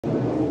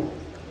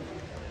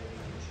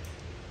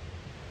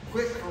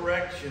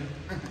correction.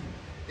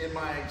 In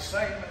my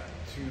excitement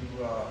to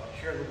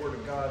share the Word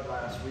of God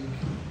last week,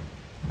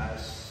 I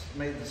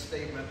made the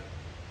statement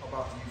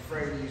about the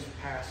Euphrates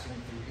passing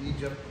through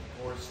Egypt.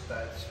 Of course,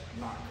 that's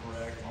not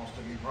correct. Most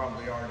of you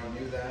probably already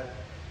knew that.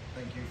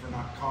 Thank you for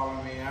not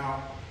calling me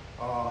out.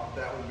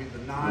 That would be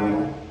the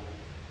Nile.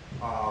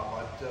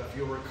 But if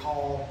you'll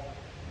recall,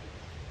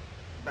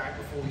 back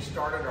before we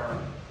started our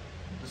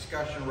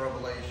discussion of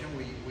Revelation,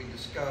 we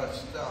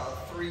discussed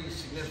three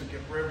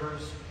significant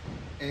rivers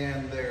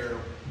and their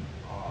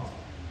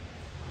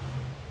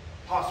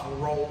possible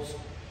roles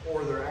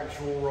or their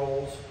actual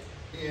roles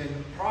in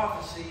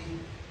prophecy,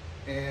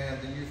 and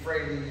the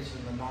Euphrates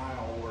and the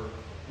Nile were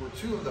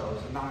two of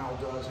those. The Nile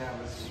does have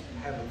its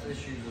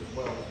issues as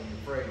well as the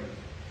Euphrates,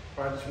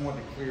 but I just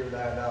wanted to clear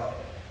that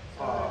up.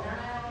 So the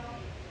Nile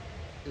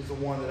is the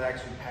one that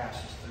actually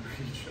passes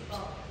through Egypt.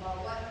 Well,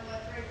 what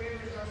three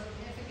rivers are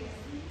significant?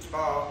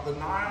 The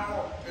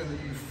Nile and the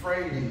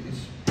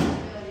Euphrates.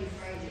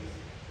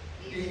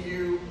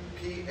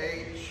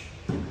 E-U-P-H-R-A-T-E-S.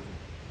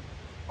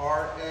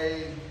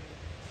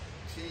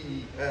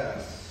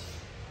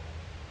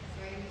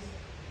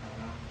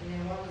 And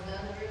then what was the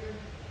other river?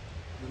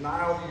 The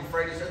Nile, the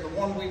Euphrates, and the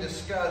one we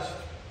discussed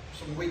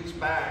some weeks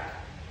back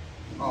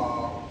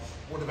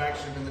would have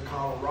actually been the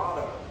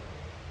Colorado.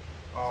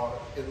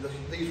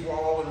 These were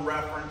all in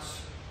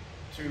reference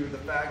to the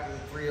fact that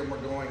the three of them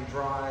are going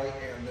dry,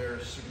 and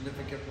there's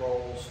significant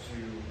roles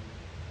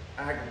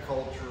to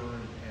agriculture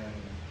and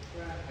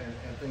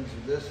things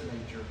of this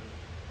nature.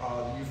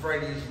 The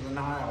Euphrates and the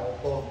Nile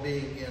both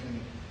being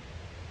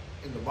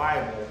in the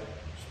Bible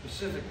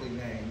specifically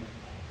named.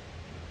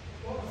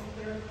 What was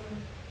the third one?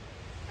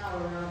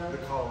 Colorado. The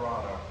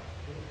Colorado.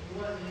 It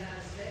was the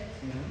United States?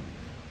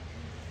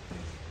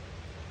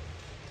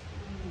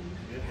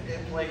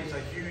 It plays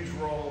a huge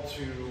role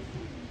to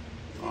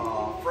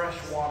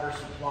freshwater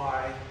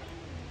supply,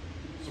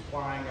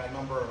 supplying a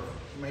number of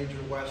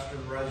major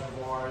western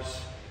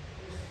reservoirs,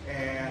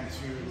 and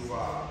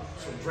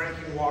so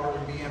drinking water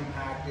would be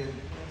impacted,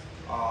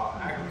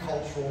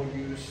 agricultural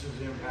use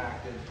is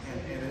impacted,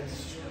 and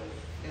it's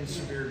in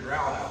severe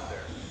drought out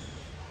there.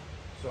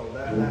 So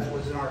that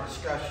was in our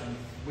discussion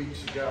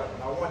weeks ago.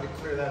 And I wanted to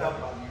clear that up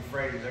about the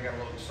Euphrates. I got a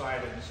little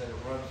excited and said it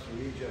runs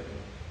through Egypt,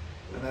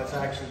 and that's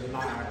actually the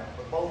Nile.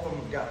 But both of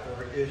them have got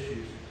their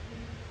issues.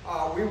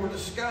 We were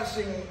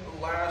discussing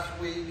last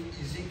week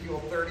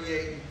Ezekiel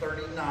 38 and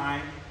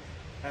 39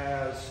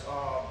 as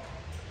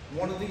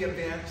one of the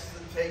events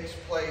that takes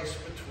place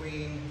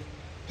between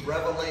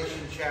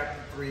Revelation chapter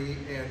 3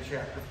 and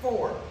chapter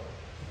 4.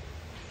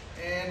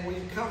 And we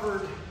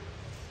covered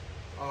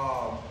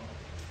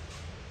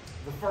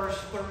the first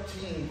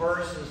 13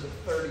 verses of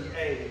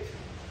 38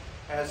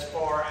 as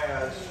far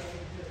as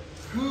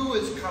who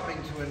is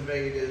coming to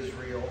invade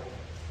Israel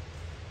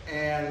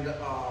and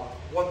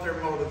what their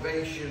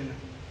motivation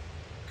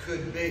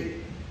could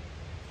be,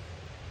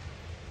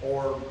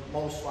 or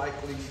most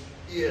likely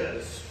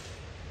is,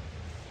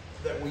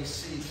 that we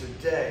see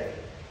today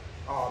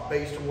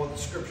based on what the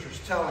Scripture is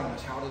telling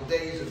us, how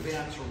today's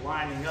events are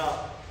lining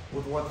up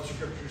with what the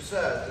Scripture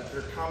says, that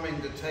they're coming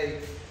to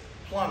take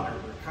plunder,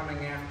 they're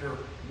coming after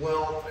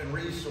wealth and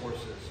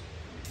resources.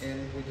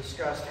 And we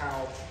discussed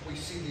how we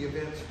see the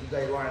events of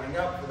today lining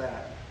up for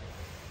that.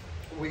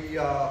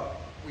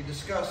 We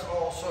discussed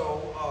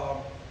also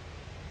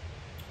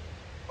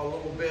a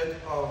little bit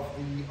of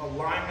the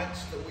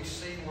alignments that we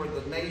see where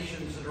the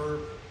nations that are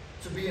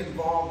to be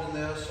involved in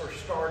this are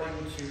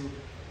starting to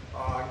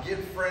get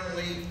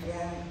friendly,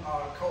 form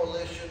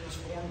coalitions,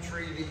 form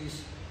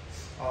treaties,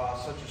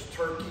 such as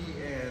Turkey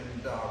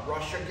and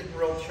Russia getting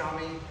real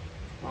chummy,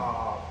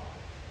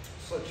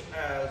 such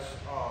as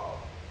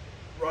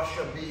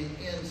Russia being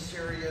in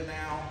Syria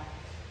now,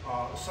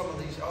 some of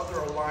these other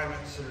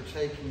alignments that are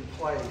taking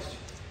place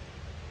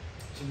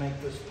to make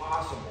this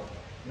possible.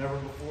 Never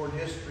before in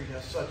history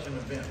has such an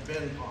event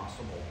been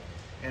possible,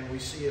 and we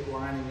see it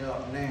lining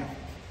up now.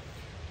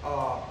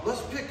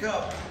 Let's pick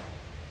up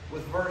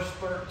with verse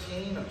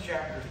 13 of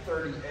chapter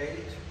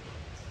 38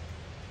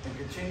 and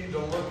continue to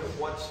look at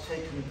what's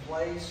taking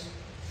place.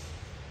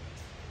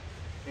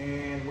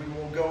 And we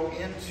will go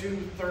into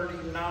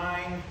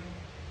 39.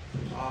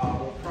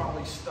 We'll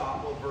probably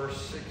stop with verse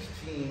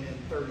 16 and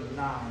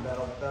 39.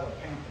 That'll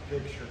paint the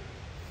picture.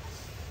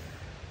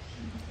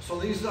 So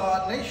these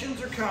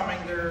nations are coming.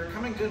 They're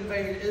coming to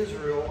invade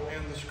Israel,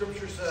 and the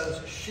Scripture says,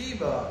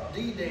 Sheba,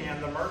 Dedan,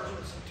 the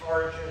merchants of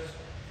Tarshish,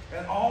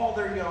 and all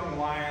their young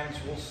lions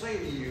will say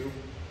to you,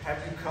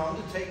 have you come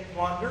to take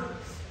plunder?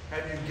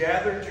 Have you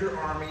gathered your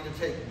army to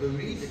take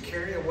booty, to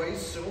carry away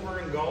silver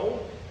and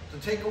gold, to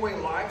take away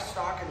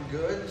livestock and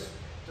goods,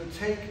 to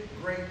take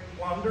great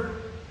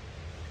plunder?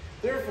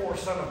 Therefore,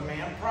 Son of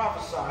Man,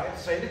 prophesy and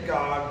say to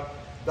God,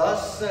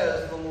 thus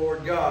says the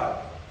Lord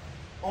God,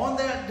 on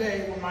that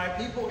day when my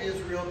people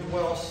Israel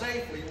dwells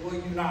safely, will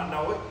you not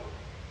know it?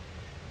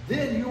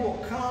 Then you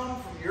will come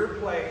from your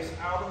place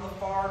out of the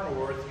far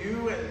north,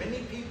 you and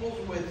many peoples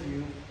with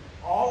you,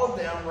 all of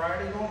them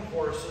riding on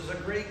horses, a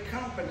great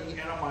company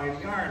and a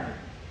mighty army.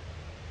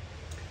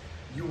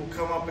 You will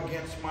come up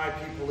against my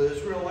people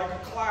Israel like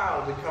a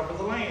cloud to cover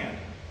the land.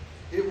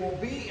 It will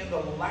be in the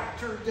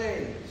latter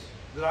days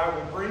that I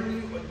will bring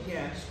you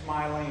against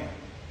my land,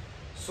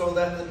 so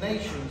that the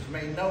nations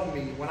may know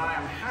me when I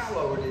am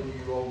hallowed in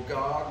you, O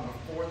God,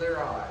 before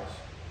their eyes.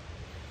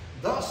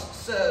 Thus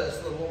says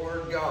the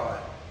Lord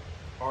God,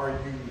 are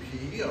you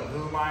he of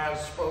whom I have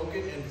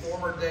spoken in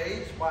former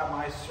days by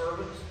my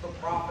servants, the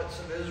prophets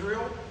of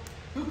Israel,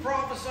 who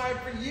prophesied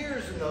for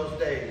years in those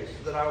days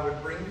that I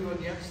would bring you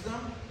against them?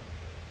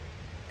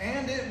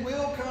 And it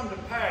will come to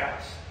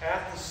pass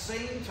at the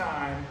same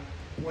time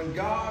when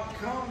God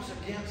comes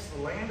against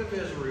the land of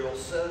Israel,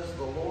 says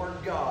the Lord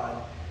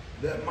God,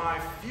 that my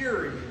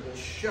fury will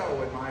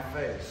show in my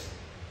face.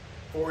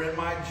 For in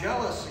my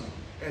jealousy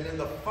and in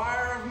the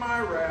fire of my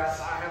wrath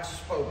I have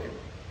spoken.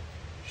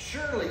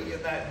 Surely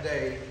in that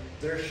day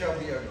there shall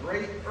be a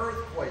great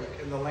earthquake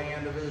in the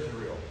land of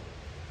Israel,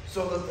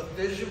 so that the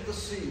fish of the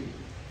sea,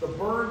 the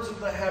birds of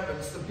the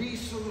heavens, the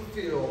beasts of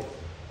the field,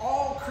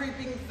 all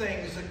creeping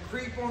things that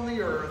creep on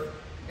the earth,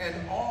 and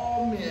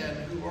all men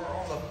who are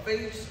on the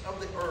face of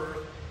the earth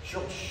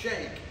shall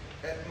shake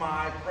at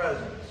my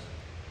presence.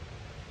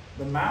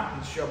 The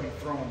mountains shall be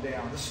thrown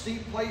down, the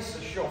steep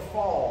places shall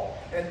fall,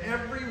 and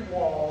every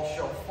wall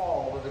shall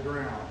fall to the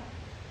ground.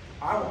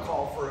 I will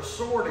call for a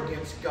sword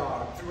against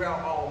God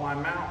throughout all my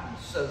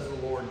mountains, says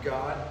the Lord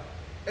God.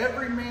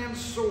 Every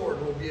man's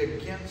sword will be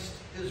against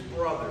his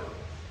brother,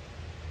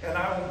 and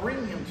I will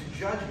bring him to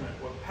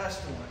judgment with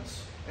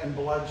pestilence and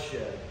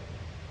bloodshed.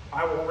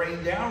 I will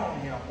rain down on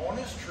him, on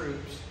his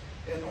troops,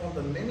 and on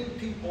the many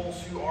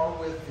peoples who are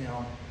with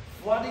him,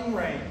 flooding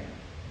rain,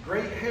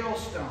 great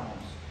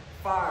hailstones,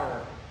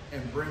 fire,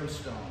 and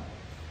brimstone.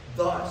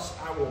 Thus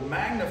I will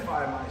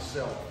magnify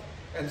myself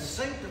and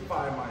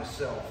sanctify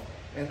myself,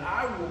 and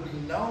I will be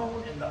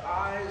known in the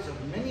eyes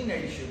of many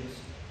nations.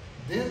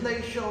 Then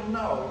they shall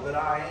know that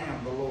I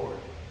am the Lord.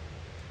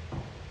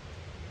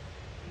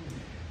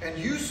 And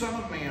you,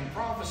 son of man,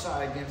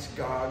 prophesy against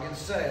Gog, and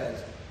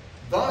says,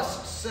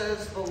 thus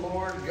says the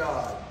Lord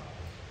God,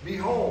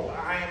 behold,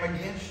 I am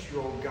against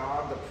you, O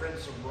God, the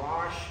prince of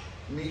Rosh,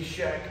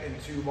 Meshach,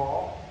 and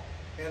Tubal,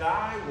 and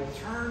I will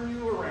turn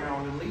you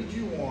around and lead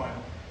you on,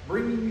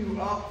 bringing you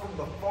up from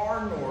the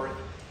far north,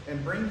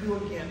 and bring you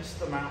against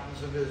the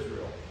mountains of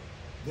Israel.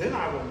 Then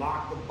I will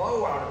knock the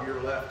bow out of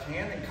your left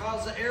hand, and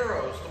cause the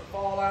arrows to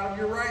fall out of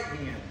your right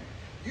hand.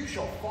 You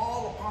shall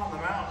fall upon the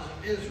mountains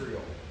of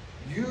Israel,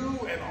 you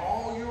and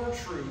all your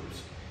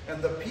troops,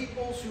 and the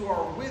peoples who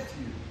are with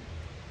you.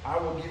 I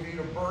will give you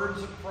to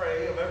birds of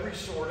prey of every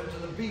sort, and to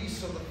the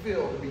beasts of the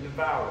field to be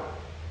devoured.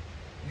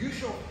 You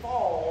shall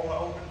fall on the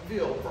open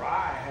field, for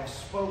I have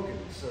spoken,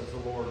 says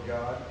the Lord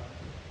God.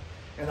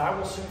 And I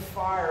will send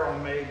fire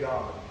on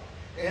Magog,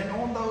 and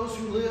on those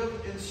who live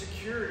in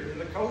security in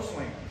the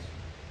coastlands.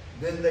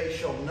 Then they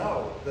shall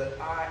know that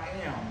I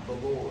am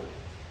the Lord.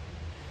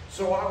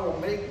 So I will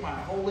make my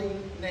holy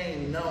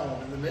name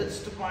known in the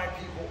midst of my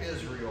people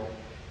Israel,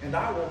 and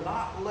I will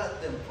not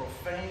let them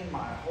profane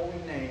my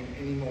holy name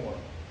anymore.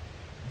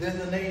 Then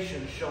the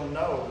nations shall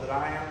know that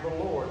I am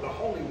the Lord, the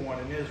Holy One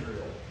in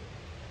Israel.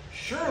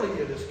 Surely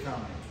it is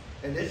coming,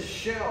 and it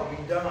shall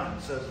be done,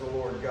 says the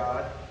Lord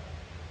God.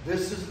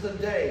 This is the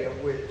day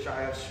of which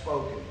I have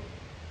spoken.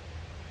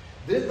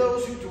 Then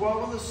those who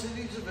dwell in the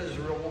cities of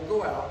Israel will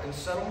go out and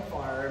set on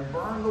fire and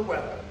burn the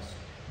weapons,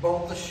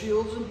 both the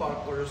shields and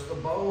bucklers, the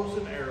bows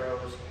and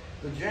arrows,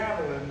 the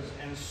javelins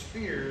and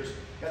spears,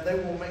 and they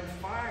will make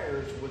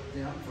fires with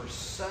them for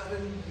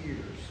 7 years.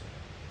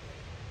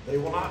 They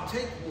will not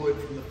take wood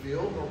from the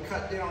field, nor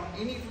cut down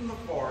any from the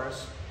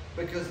forest,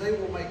 because they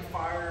will make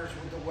fires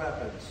with the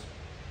weapons,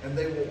 and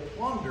they will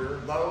plunder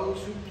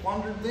those who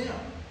plundered them,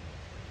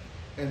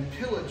 and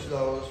pillage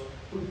those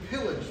who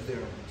pillaged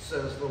them,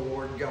 says the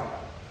Lord God.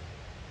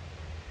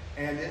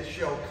 And it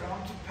shall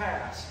come to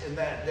pass in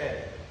that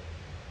day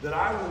that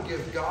I will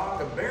give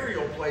Gog a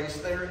burial place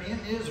there in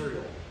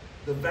Israel,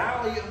 the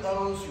valley of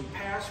those who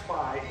pass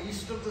by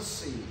east of the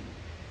sea,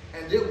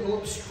 and it will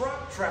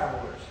obstruct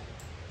travelers,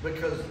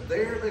 because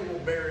there they will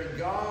bury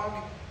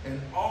Gog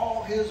and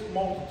all his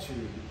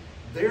multitude.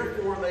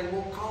 Therefore they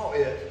will call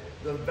it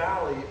the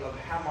valley of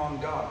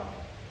Hamon-Gog,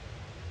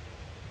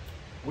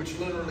 which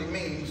literally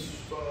means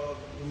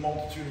the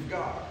multitude of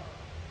Gog.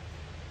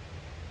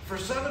 For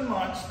 7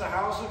 months the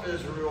house of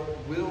Israel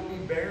will be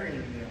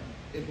burying them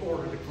in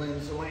order to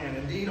cleanse the land.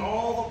 Indeed,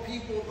 all the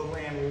people of the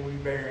land will be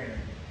burying them,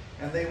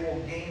 and they will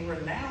gain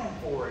renown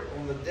for it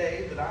on the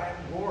day that I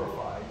am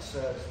glorified,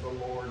 says the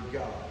Lord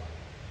God.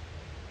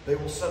 They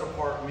will set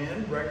apart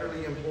men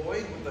regularly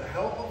employed with the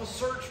help of a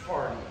search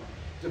party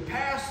to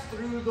pass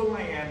through the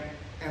land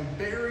and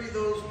bury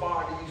those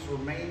bodies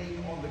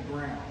remaining on the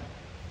ground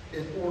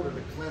in order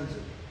to cleanse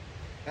it.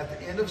 At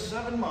the end of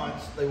 7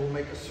 months, they will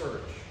make a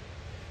search.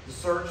 The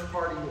search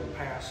party will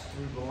pass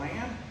through the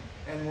land,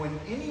 and when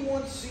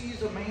anyone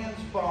sees a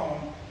man's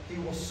bone, he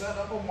will set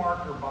up a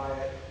marker by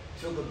it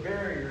till the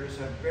buriers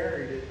have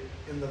buried it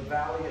in the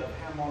valley of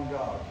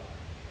Hamon-Gog.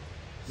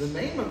 The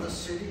name of the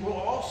city will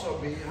also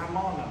be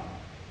Hamonah.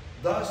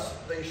 Thus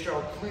they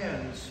shall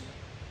cleanse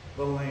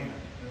the land.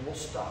 And we'll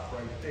stop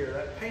right there.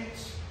 That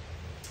paints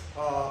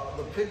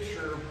the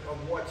picture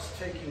of what's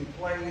taking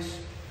place.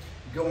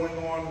 Going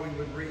on, we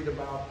would read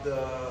about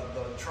the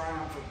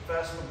triumphant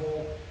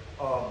festival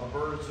of the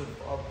birds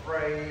of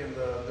prey and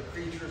the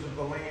creatures of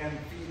the land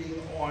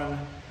feeding on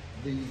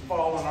the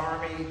fallen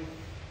army.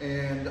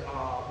 And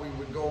we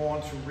would go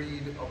on to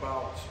read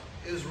about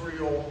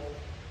Israel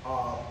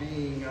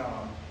being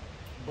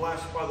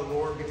blessed by the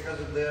Lord because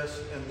of this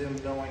and them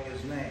knowing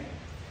his name.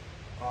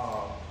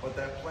 But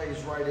that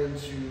plays right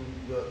into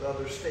the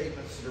other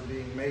statements that are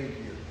being made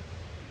here.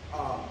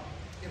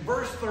 In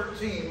verse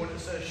 13, when it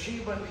says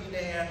Sheba,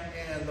 Dedan,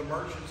 and the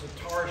merchants of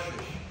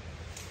Tarshish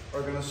are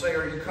going to say,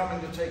 are you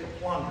coming to take a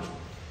plunder?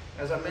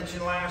 As I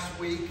mentioned last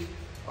week,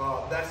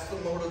 that's the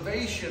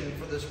motivation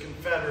for this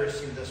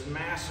confederacy, this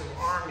massive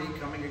army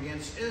coming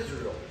against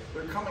Israel.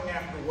 They're coming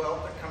after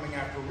wealth, they're coming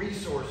after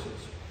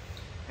resources.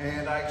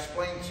 And I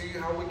explained to you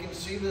how we can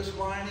see this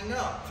lining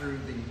up through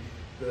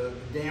the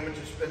damage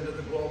that's been to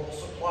the global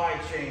supply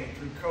chain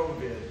through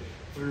COVID,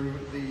 through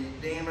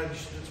the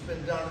damage that's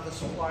been done to the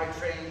supply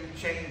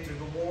chain through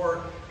the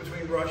war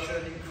between Russia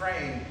and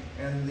Ukraine,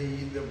 and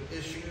the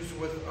issues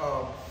with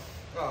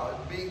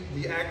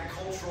the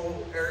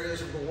agricultural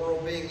areas of the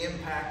world being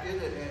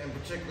impacted, and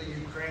particularly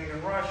Ukraine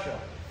and Russia.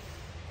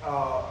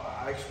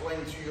 I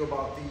explained to you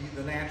about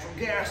the natural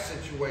gas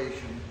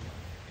situation,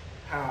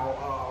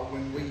 how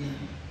when we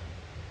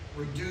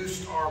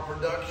reduced our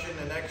production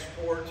and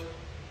export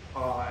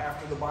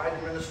after the Biden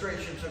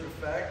administration took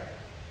effect,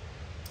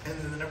 and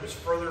then it was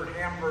further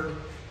hampered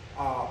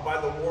by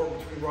the war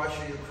between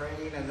Russia and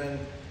Ukraine, and then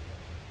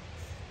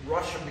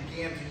Russia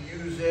began to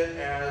use it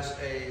as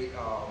a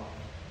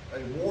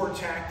war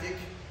tactic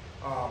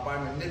by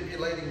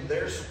manipulating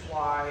their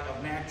supply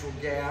of natural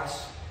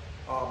gas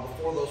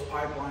before those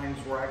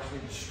pipelines were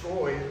actually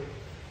destroyed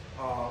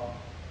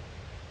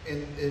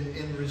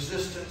in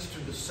resistance to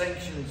the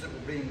sanctions that were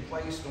being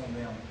placed on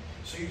them.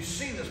 So you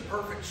see this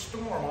perfect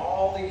storm,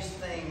 all these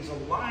things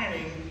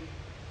aligning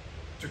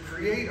to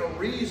create a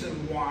reason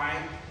why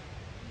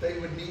they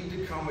would need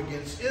to come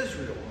against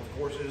Israel. Of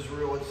course,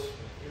 Israel is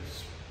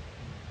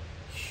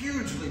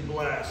hugely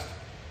blessed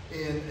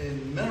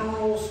in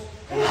minerals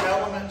and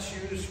elements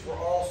used for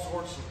all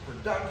sorts of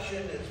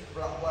production. It's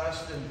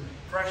blessed in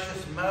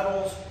precious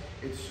metals.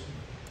 It's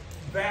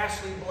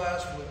vastly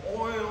blessed with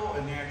oil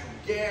and natural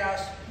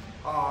gas.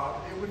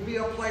 It would be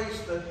a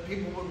place that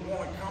people would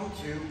want to come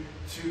to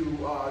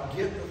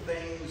get the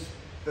things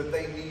that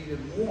they need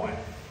and want.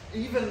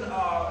 Even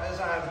as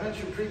I've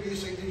mentioned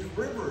previously, these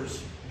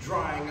rivers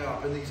drying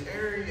up in these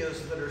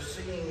areas that are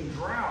seeing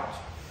drought.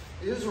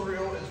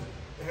 Israel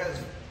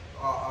has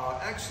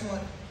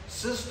excellent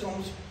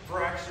systems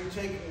for actually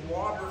taking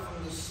water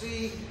from the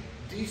sea,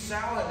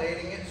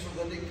 desalinating it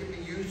so that it can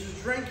be used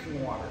as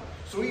drinking water.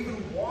 So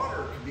even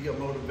water could be a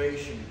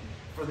motivation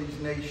for these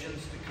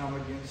nations to come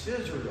against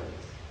Israel.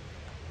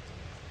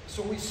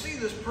 So we see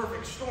this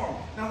perfect storm.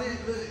 Now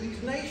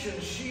these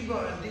nations,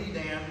 Sheba and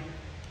Dedan,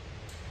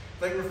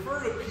 they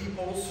refer to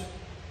peoples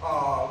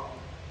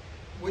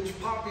which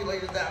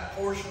populated that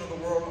portion of the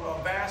world,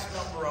 a vast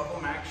number of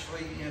them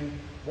actually in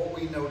what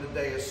we know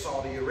today as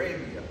Saudi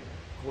Arabia.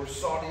 Of course,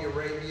 Saudi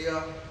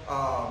Arabia,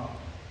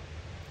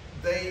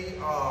 they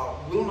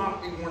will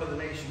not be one of the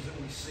nations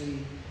that we see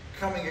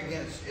coming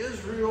against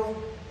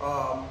Israel.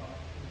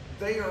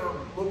 They are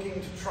looking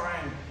to try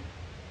and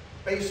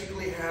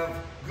basically have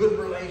good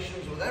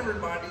relations with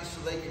everybody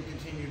so they can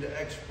continue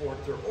to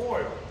export their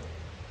oil.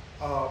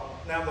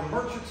 Now the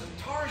merchants of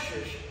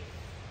Tarshish,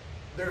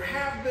 there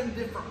have been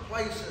different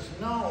places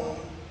known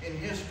in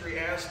history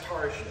as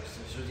Tarshish.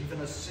 There's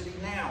even a city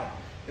now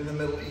in the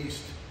Middle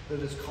East that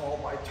is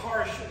called by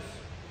Tarshish.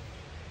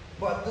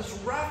 But this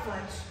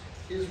reference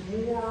is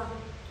more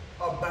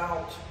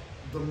about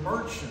the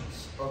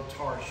merchants of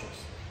Tarshish.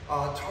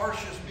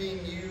 Tarshish being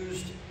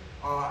used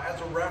as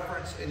a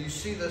reference, and you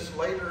see this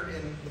later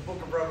in the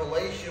book of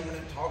Revelation when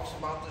it talks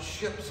about the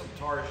ships of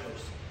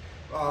Tarshish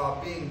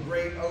being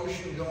great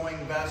ocean-going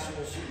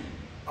vessels,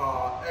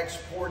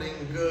 exporting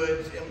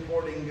goods,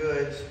 importing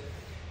goods.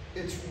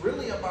 It's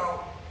really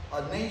about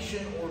a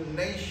nation or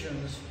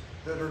nations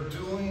that are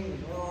doing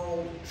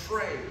world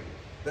trade,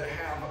 that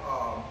have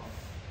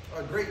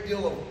a great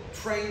deal of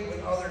trade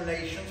with other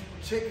nations,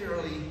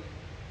 particularly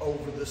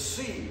over the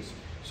seas.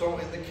 So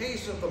in the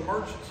case of the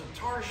merchants of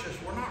Tarshish,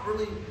 we're not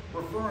really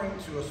referring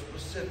to a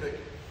specific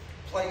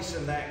place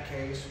in that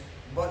case,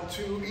 but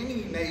to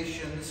any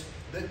nations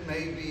that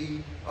may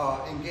be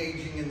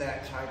engaging in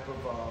that type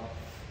of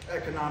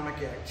economic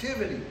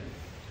activity.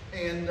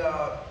 And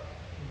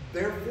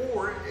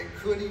therefore, it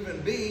could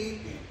even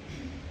be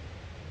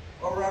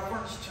a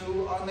reference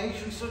to a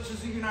nation such as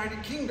the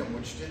United Kingdom,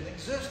 which didn't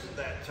exist at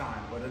that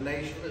time, but a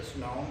nation that's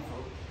known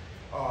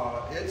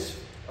for its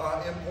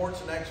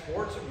imports and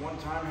exports. At one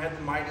time had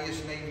the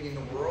mightiest navy in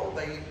the world.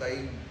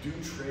 They do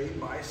trade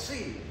by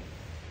sea.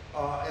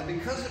 And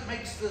because it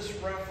makes this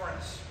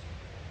reference,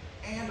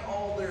 and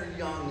all their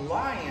young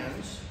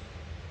lions,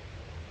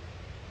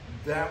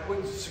 that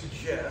would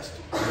suggest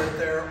that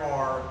there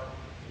are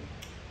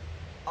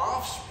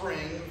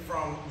offspring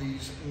from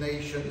these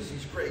nations,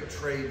 these great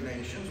trade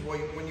nations.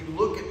 When you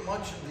look at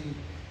much of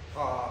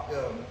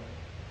the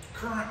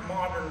current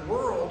modern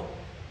world,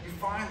 you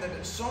find that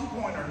at some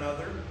point or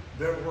another,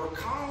 there were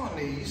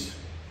colonies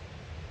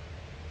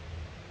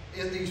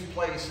in these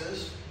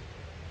places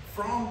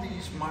from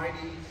these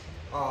mighty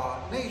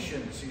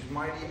nations, these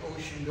mighty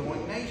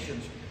ocean-going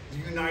nations. The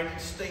United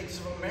States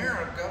of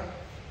America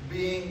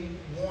being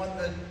one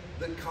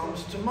that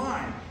comes to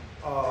mind.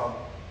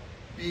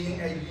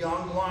 Being a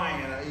young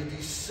lion, a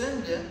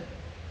descendant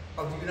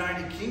of the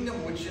United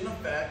Kingdom, which in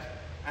effect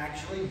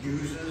actually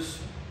uses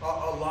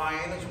a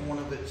lion as one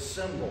of its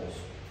symbols.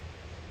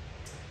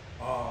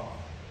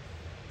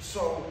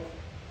 So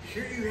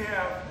here you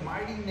have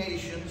mighty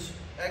nations,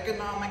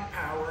 economic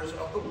powers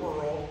of the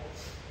world.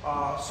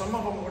 Some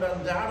of them would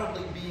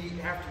undoubtedly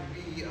have to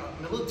be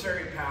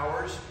military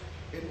powers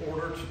in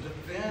order to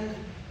defend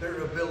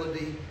their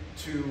ability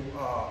to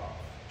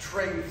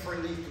trade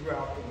freely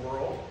throughout the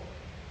world.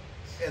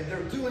 And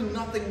they're doing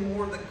nothing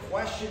more than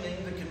questioning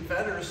the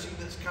confederacy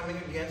that's coming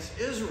against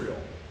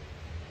Israel.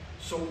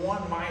 So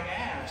one might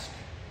ask,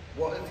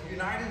 well, if the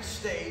United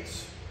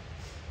States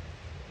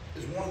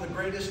is one of the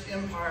greatest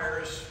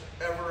empires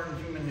ever in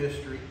human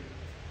history,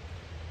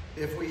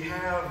 if we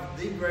have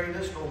the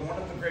greatest or one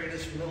of the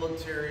greatest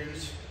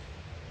militaries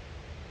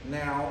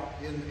now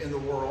in the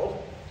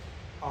world,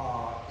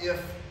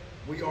 if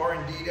we are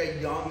indeed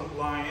a young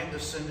lion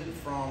descended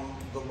from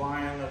the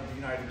lion of the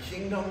United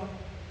Kingdom,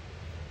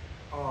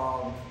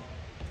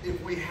 if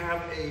we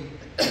have a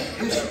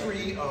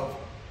history of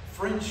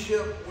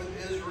friendship with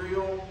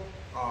Israel,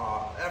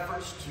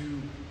 efforts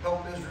to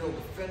help Israel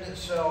defend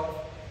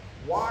itself,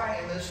 why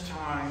in this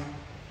time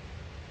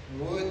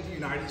would the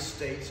United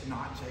States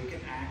not take an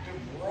active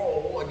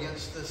role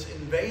against this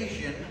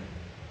invasion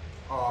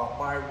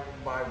by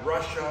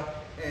Russia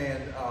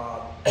and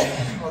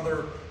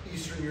other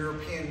Eastern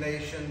European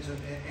nations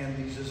and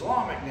these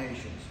Islamic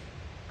nations?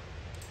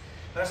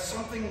 That's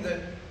something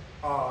that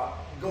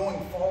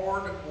going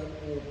forward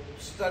we'll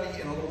study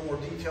in a little more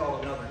detail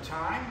another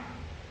time.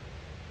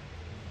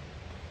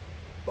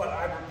 But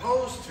I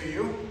propose to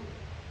you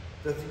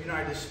that the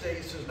United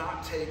States does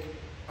not take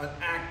an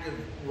active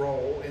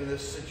role in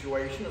this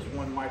situation, as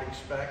one might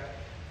expect,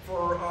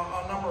 for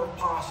a number of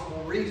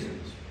possible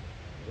reasons.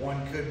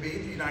 One could be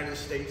the United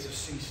States has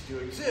ceased to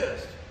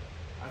exist.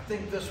 I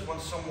think this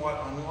one's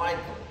somewhat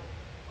unlikely.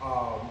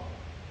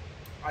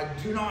 I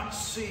do not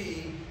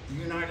see the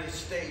United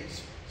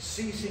States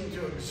ceasing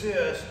to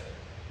exist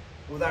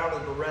without a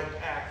direct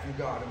act from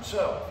God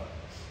himself.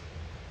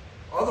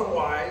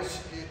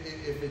 Otherwise,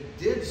 if it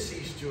did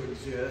cease to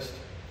exist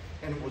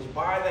and it was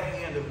by the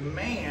hand of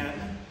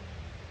man,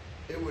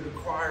 it would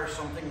require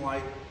something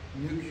like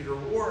nuclear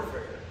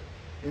warfare,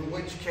 in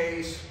which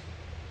case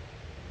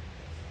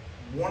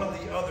one of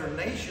the other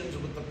nations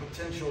with the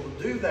potential to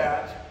do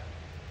that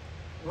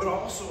would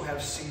also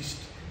have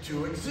ceased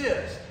to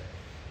exist.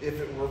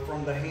 If it were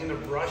from the hand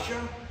of Russia,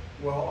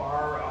 well,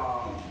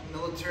 our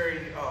military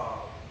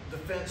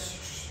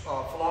defense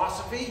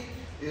philosophy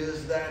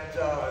is that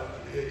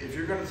if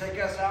you're going to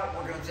take us out,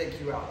 we're going to take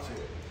you out too.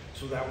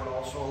 So that would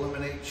also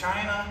eliminate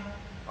China,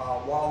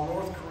 while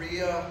North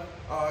Korea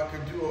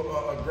could do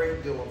a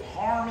great deal of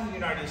harm in the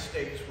United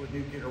States with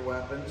nuclear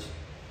weapons.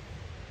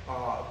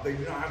 They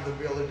do not have the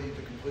ability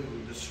to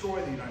completely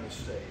destroy the United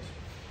States.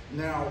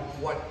 Now,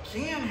 what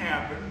can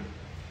happen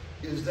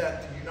is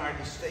that the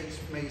United States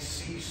may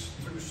cease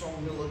through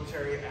some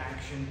military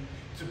action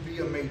to be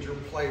a major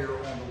player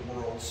on the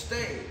world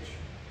stage.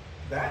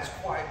 That's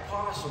quite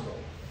possible.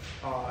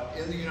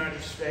 In the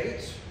United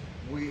States,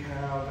 we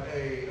have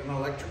an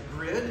electric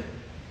grid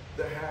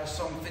that has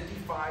some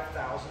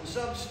 55,000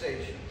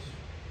 substations.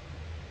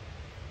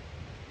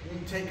 You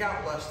can take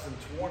out less than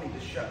 20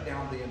 to shut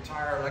down the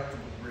entire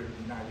electrical grid of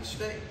the United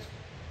States.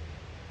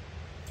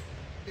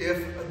 If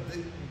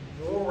the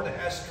war were to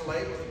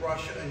escalate with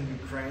Russia and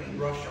Ukraine,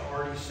 Russia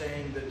already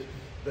saying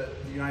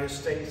that the United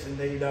States and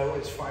NATO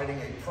is fighting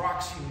a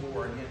proxy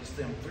war against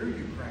them through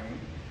Ukraine,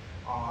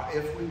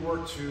 if we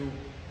were to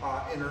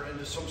enter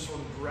into some sort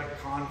of direct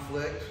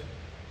conflict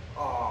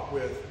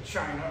with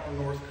China or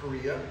North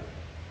Korea,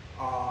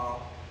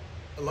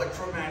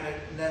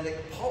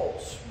 electromagnetic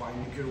pulse by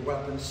nuclear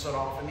weapons set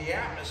off in the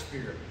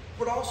atmosphere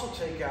would also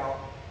take out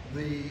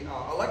the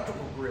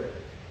electrical grid.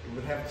 It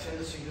would have a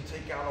tendency to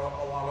take out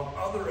a lot of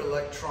other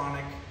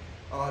electronic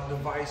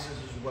devices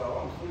as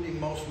well, including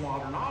most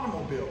modern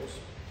automobiles.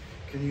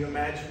 Can you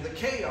imagine the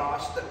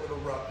chaos that would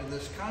erupt in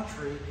this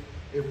country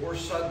if we're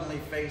suddenly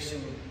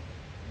facing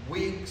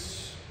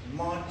weeks,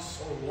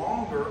 months, or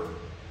longer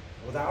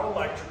without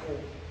electrical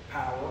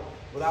power,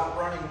 without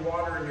running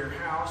water in your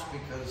house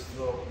because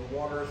the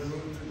water is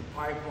moved through the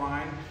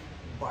pipeline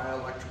by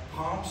electric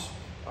pumps,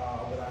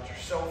 without your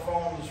cell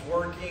phones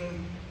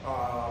working,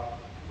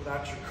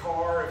 without your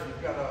car. If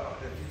you've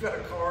got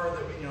a car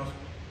that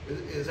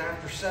is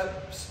after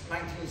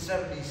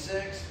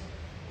 1976,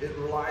 it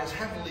relies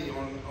heavily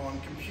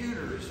on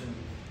computers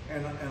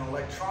and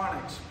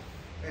electronics.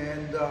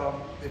 And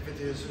if it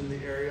is in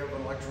the area of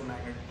an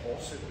electromagnetic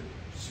pulse, it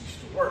would cease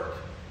to work.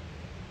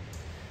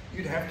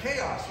 You'd have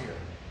chaos here.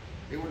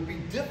 It would be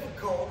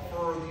difficult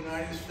for the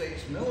United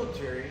States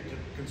military to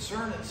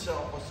concern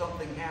itself with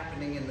something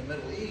happening in the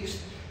Middle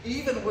East,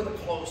 even with a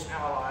close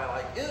ally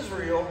like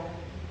Israel,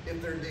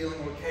 if they're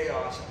dealing with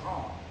chaos at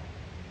home.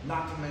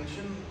 Not to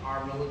mention,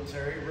 our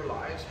military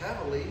relies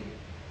heavily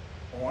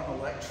on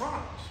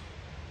electronics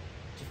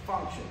to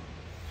function.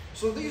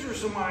 So these are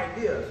some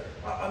ideas.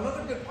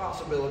 Another good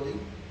possibility,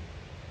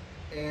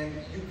 and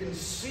you can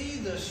see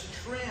this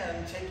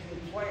trend taking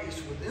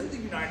place within the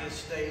United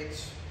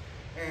States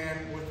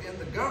and within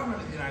the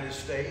government of the United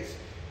States,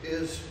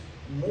 is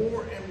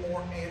more and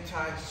more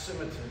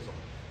anti-Semitism.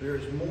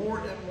 There's more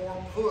and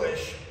more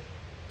push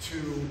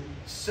to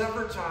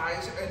sever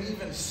ties and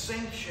even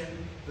sanction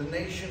the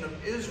nation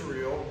of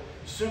Israel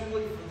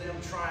simply for them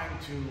trying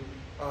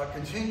to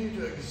continue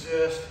to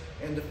exist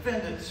and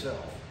defend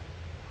itself.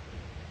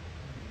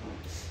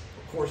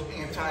 Of course,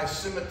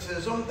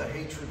 anti-Semitism, the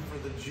hatred for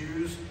the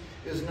Jews,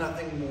 is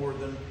nothing more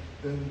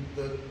than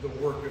the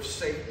work of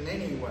Satan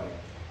anyway.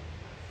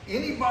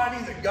 Anybody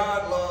that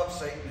God loves,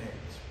 Satan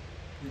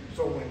hates.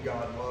 So when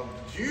God loved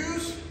the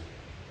Jews,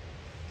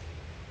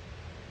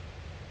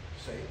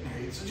 Satan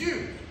hates the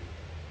Jews.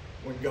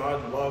 When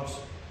God loves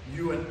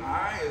you and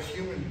I as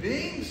human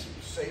beings,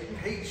 Satan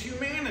hates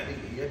humanity.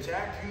 He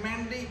attacked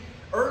humanity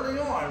early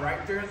on,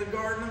 right there in the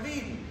Garden of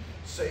Eden.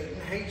 Satan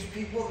hates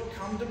people that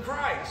come to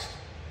Christ.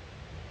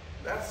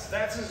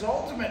 That's his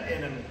ultimate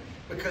enemy,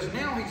 because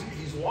now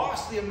he's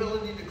lost the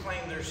ability to claim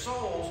their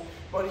souls,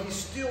 but he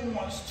still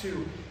wants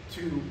to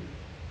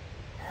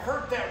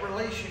hurt that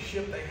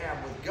relationship they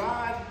have with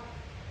God,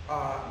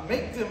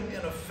 make them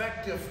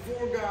ineffective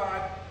for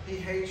God. He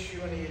hates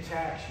you and he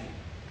attacks you.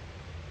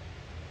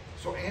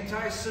 So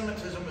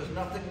anti-Semitism is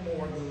nothing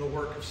more than the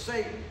work of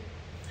Satan.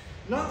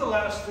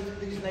 Nonetheless,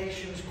 these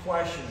nations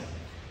question it.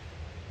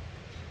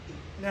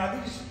 Now,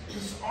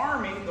 this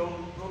army,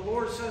 the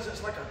Lord says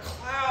it's like a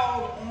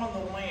cloud on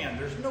the land.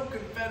 There's no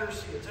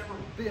confederacy that's ever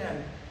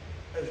been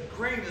as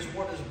great as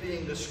what is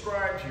being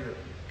described here.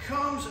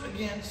 Comes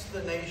against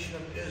the nation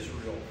of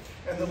Israel.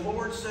 And the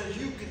Lord says,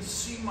 you can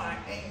see my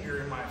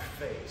anger in my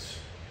face.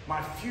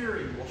 My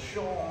fury will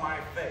show on my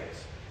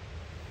face.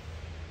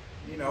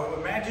 You know,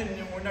 imagine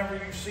whenever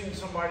you've seen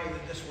somebody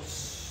that just was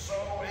so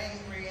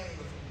angry and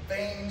the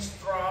veins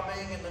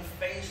throbbing and the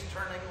face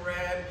turning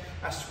red.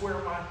 I swear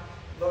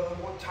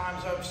what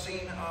times I've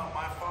seen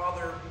my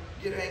father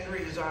get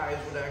angry, his eyes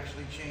would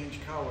actually change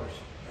colors.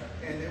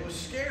 And it was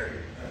scary.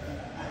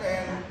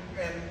 And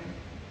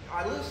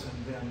I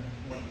listened then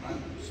when I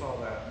saw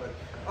that.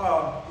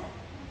 But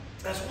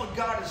that's what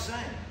God is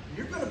saying.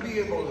 You're going to be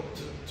able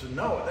to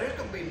know it. There's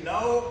going to be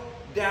no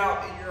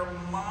doubt in your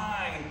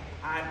mind,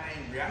 I'm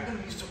angry. I'm going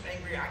to be so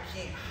angry I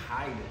can't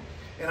hide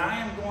it. And I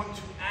am going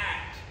to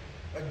act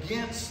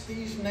against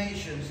these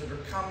nations that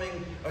are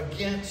coming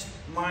against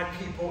my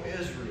people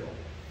Israel.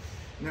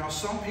 Now,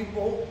 some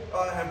people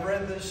have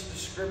read this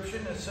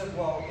description and said,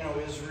 well, you know,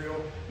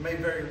 Israel may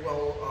very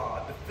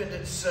well defend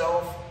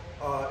itself.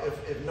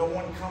 If no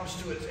one comes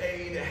to its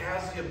aid, it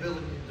has the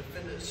ability to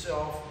defend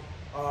itself.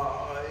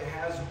 It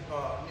has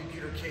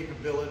nuclear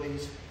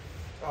capabilities.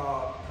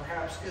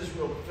 Perhaps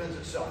Israel defends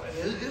itself.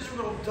 And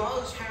Israel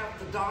does have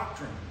the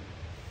doctrine.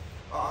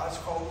 It's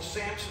called the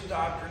Samson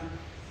doctrine,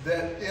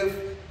 that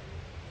if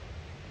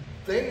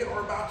they are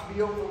about to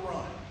be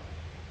overrun,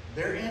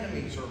 their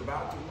enemies are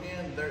about to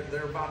win,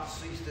 they're about to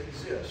cease to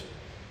exist,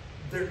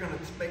 they're going to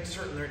make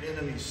certain their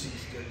enemies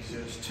cease to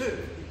exist too.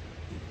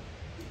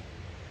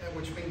 And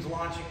which means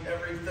launching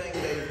everything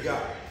they've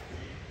got.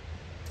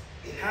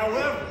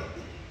 However,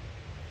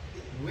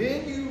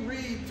 when you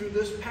read through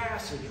this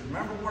passage,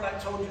 remember what I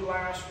told you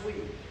last week.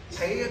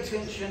 Pay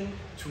attention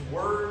to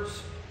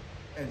words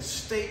and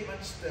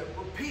statements that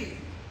repeat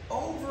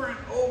over and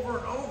over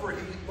and over.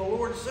 The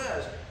Lord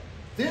says,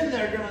 then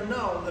they're going to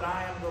know that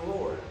I am the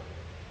Lord.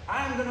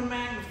 I am going to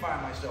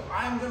magnify myself.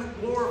 I am going to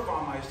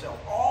glorify myself.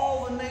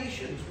 All the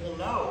nations will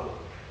know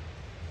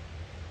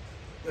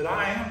that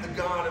I am the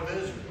God of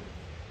Israel.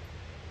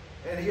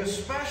 And he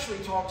especially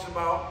talks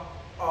about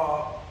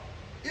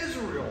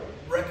Israel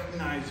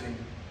recognizing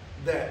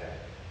that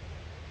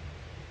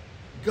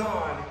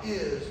God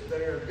is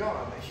their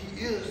God, that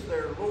he is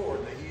their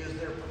Lord, that he is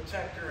their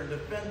protector and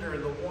defender,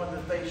 and the one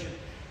that they should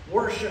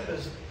worship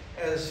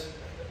as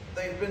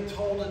they've been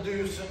told to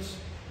do since,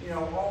 you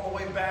know, all the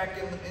way back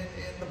in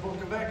the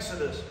book of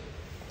Exodus.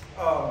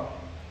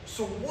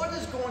 So what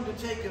is going to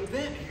take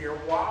event here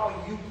while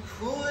you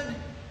could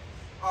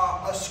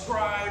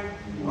ascribe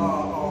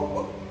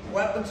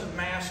weapons of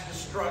mass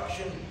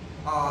destruction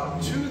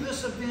to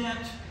this event?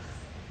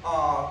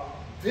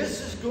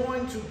 This is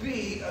going to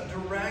be a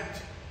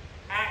direct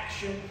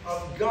action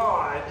of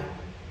God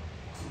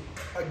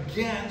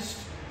against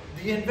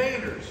the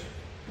invaders.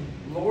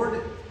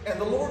 And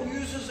the Lord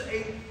uses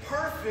a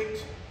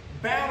perfect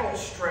battle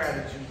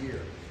strategy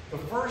here. The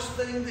first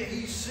thing that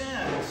he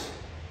sends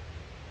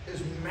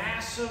is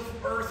massive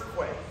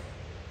earthquake.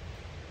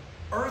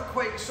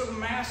 Earthquake so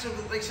massive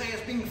that they say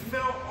it's being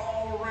felt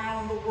all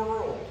around the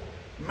world.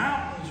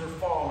 Mountains are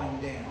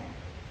falling down.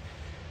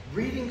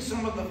 Reading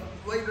some of the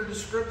later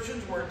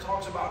descriptions where it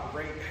talks about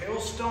great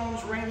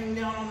hailstones raining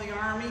down on the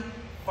army,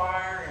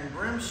 fire and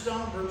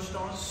brimstone.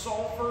 Brimstone is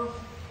sulfur.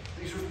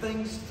 These are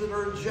things that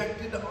are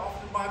ejected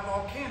often by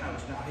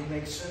volcanoes. Now, he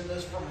may send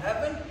this from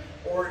heaven,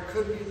 or it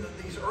could be that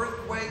these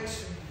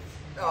earthquakes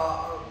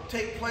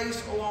take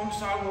place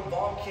alongside with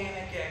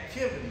volcanic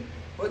activity.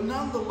 But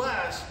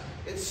nonetheless,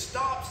 it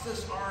stops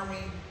this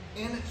army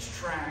in its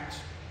tracks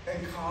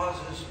and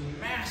causes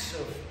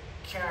massive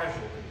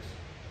casualties.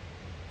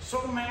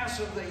 So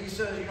massive that he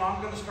says, you know,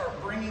 I'm going to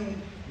start bringing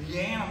the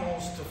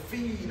animals to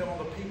feed on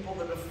the people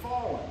that have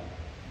fallen.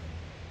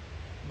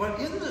 But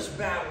in this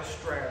battle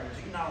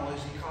strategy, not only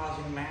is he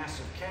causing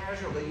massive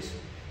casualties,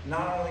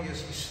 not only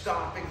is he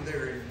stopping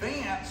their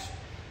advance,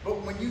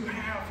 but when you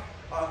have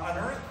an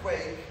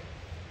earthquake,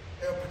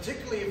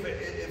 particularly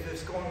if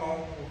it's going on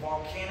with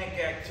volcanic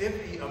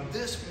activity of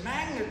this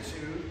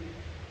magnitude,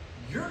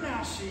 you're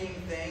now seeing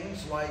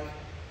things like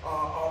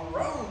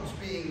roads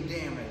being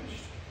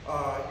damaged.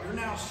 You're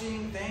now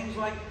seeing things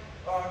like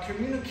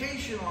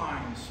communication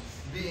lines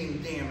being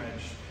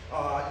damaged.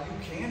 You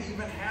can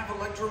even have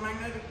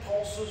electromagnetic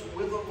pulses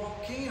with a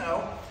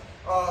volcano.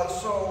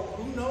 So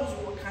who knows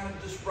what kind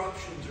of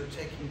disruptions are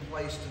taking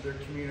place to their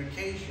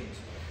communications.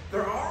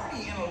 They're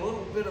already in a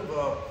little bit of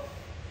a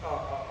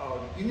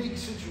unique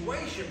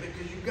situation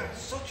because you've got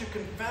such a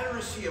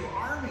confederacy of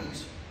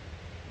armies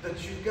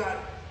that you've got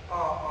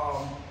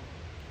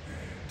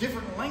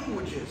different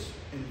languages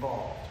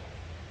involved.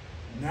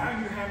 Now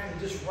you're having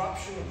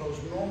disruption of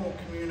those normal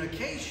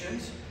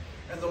communications,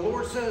 and the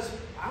Lord says,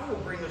 I will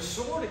bring a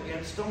sword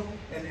against them,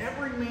 and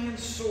every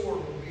man's sword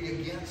will be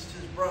against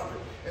his brother.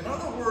 In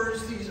other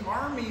words, these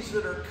armies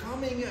that are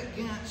coming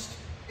against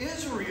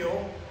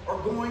Israel are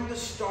going to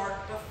start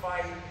to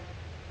fight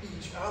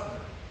each other.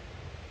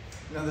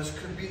 Now, this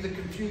could be the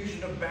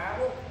confusion of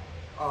battle,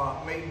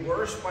 made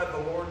worse by the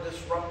Lord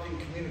disrupting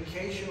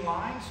communication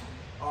lines.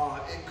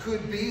 It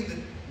could be that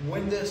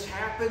when this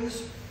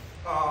happens,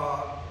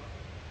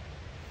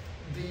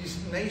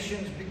 these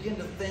nations begin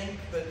to think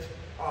that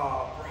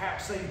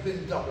perhaps they've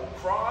been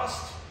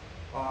double-crossed,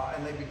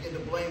 and they begin to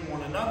blame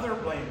one another,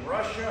 blame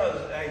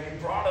Russia, you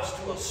brought us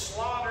to a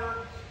slaughter.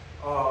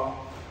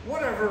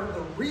 Whatever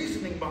the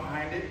reasoning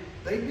behind it,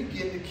 they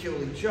begin to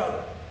kill each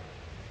other.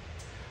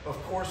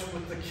 Of course,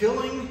 with the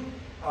killing,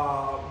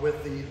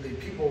 with the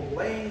people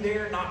laying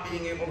there, not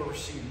being able to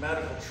receive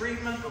medical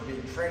treatment or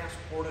being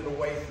transported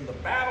away from the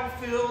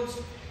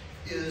battlefields,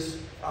 is,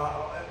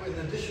 in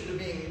addition to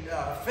being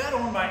fed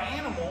on by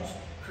animals,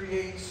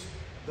 creates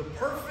the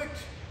perfect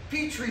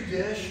petri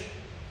dish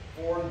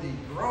for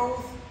the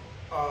growth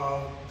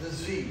of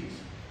disease.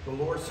 The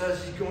Lord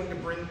says he's going to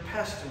bring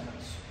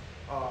pestilence.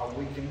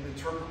 We can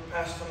interpret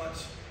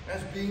pestilence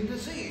as being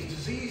disease.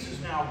 Disease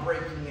is now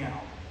breaking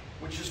out,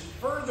 which is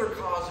further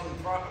causing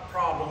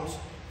problems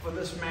for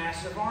this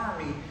massive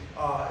army.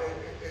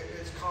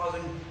 It's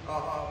causing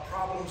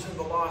problems in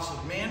the loss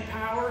of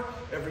manpower.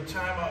 Every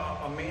time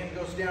a man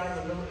goes down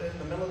in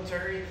the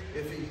military,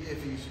 if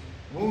he's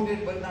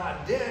wounded but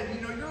not dead,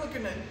 you know, you're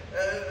looking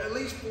at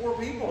least 4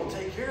 people to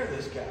take care of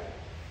this guy.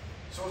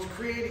 So it's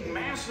creating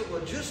massive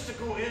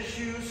logistical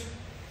issues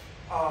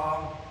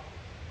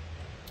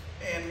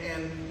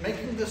and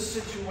making this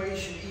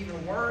situation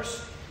even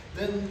worse.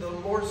 Then the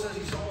Lord says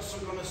he's also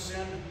going to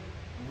send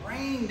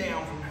rain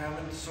down from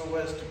heaven so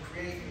as to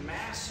create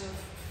massive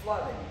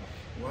flooding.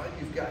 Well,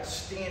 you've got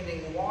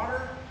standing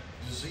water,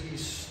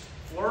 disease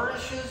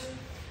flourishes,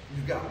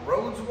 you've got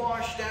roads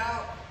washed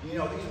out. You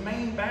know, these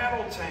main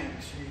battle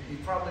tanks,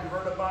 you've probably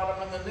heard about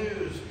them in the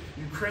news.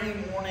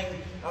 Ukraine warning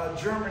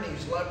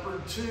Germany's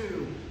Leopard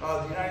 2.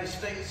 The United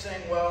States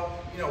saying, well,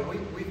 you know,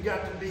 we've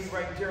got to be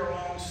right there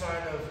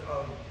alongside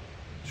of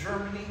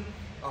Germany.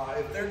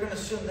 If they're going to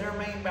send their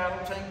main battle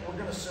tank, we're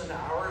going to send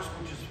ours,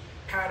 which is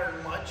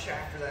patterned much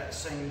after that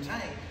same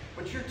tank.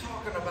 But you're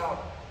talking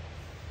about,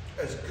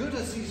 as good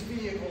as these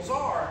vehicles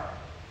are,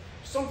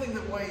 something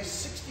that weighs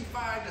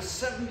 65 to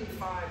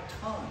 75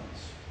 tons.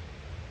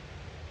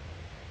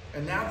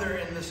 And now they're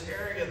in this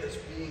area that's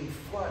being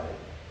flooded.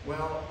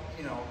 Well,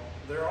 you know,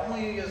 they're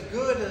only as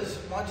good as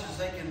much as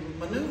they can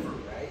maneuver,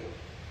 right?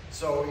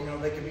 So, you know,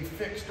 they can be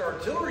fixed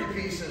artillery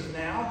pieces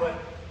now, but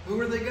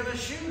who are they going to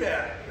shoot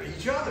at?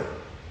 Each other.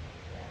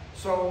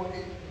 So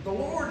the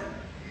Lord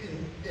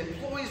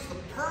employs the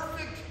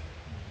perfect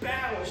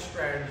battle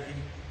strategy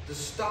to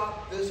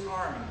stop this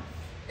army.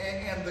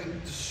 And the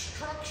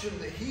destruction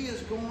that he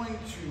is going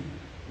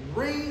to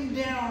rain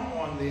down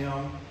on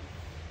them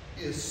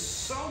is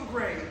so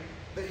great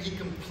that he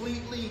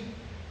completely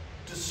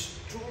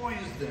destroys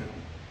them.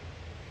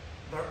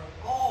 They're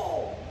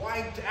all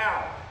wiped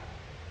out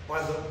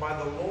by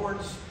the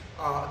Lord's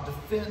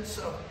defense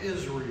of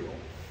Israel.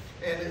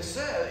 And he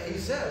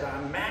said,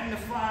 I'm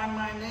magnifying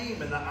my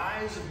name in the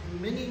eyes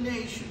of many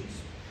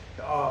nations.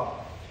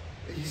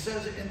 He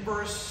says it in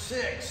verse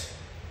 6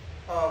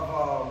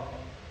 of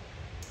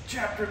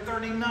chapter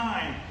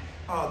 39,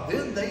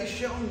 then they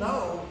shall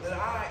know that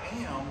I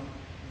am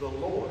the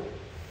Lord.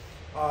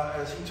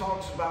 As he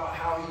talks about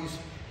how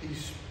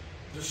he's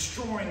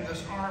destroying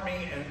this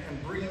army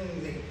and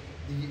bringing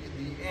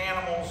the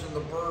animals and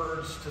the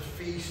birds to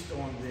feast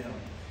on them.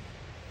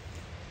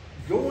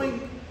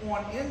 Going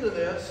on into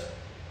this,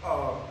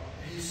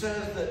 he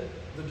says that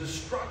the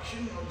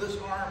destruction of this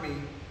army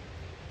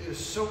is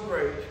so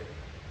great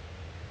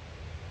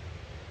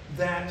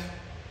that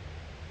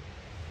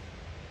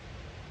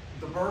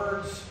the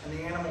birds and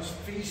the animals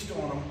feast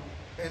on them.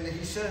 And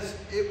he says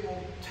it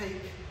will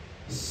take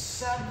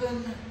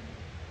 7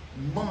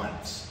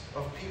 months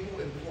of people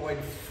employed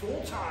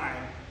full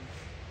time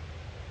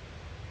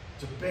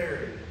to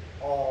bury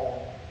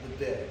all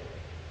the dead.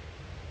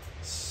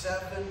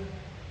 7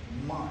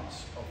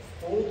 months of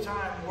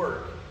full-time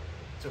work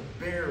to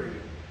bury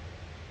them.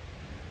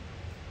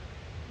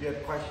 You had a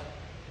question?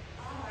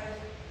 All right.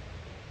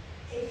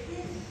 Is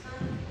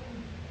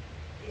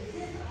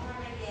this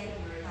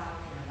Armageddon we're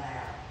talking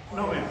about? Or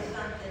No, ma'am. is it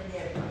something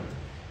different?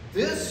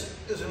 This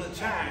is an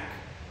attack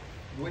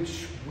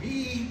which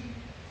we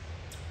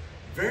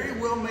very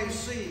well may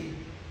see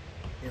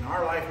in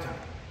our lifetime.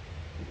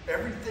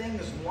 Everything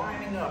is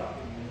lining up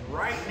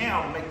right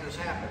now to make this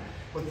happen.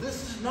 But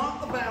this is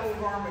not the Battle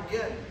of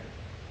Armageddon.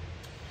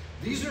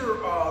 These are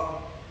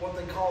what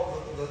they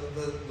call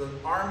the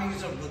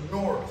armies of the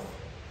north.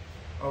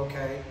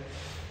 Okay?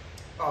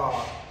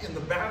 In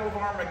the Battle of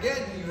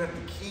Armageddon, you have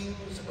the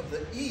kings of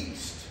the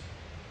east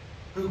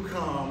who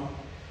come,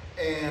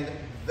 and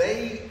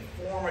they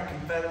form a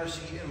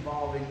confederacy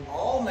involving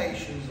all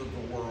nations of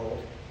the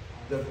world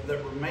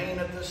that remain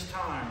at this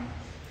time.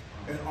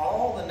 And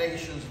all the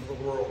nations of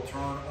the world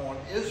turn on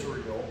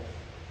Israel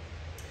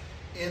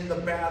in the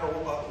battle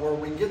where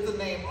we get the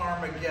name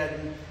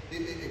Armageddon.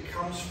 It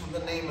comes from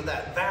the name of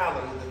that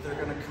valley that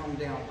they're going to come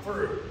down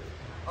through.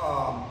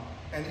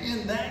 And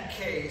in that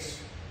case,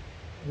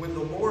 when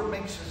the Lord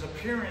makes his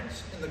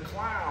appearance in the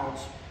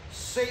clouds,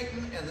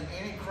 Satan and the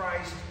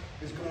Antichrist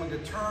is going to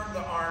turn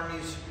the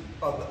armies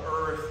of the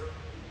earth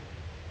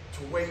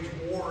to wage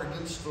war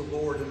against the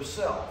Lord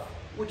himself,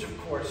 which of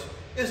course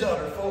is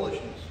utter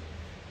foolishness.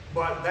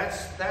 But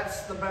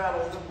that's the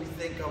battle that we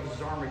think of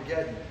as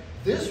Armageddon.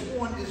 This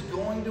one is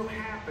going to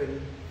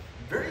happen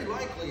very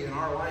likely in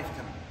our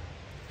lifetime.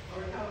 Are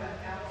we talking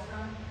about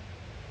Palestine?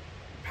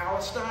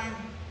 Palestine?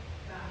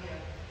 Not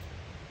yet.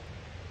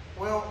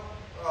 Well,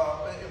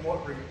 in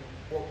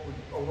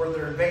where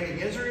they're invading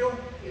Israel?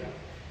 Yeah.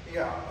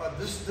 Yeah,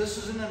 this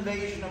is an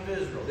invasion of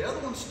Israel. The other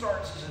one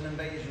starts as an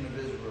invasion of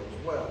Israel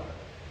as well.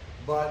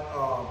 But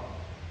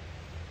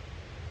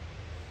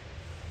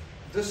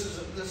this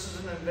is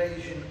an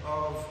invasion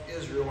of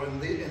Israel,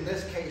 and in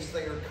this case,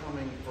 they are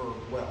coming for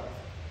wealth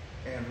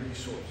and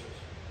resources.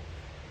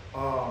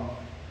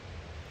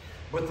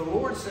 But the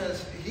Lord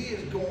says He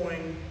is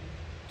going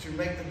to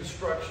make the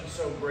destruction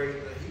so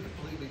great that He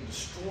completely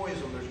destroys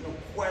them. There's no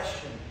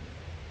question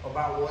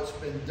about what's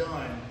been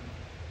done,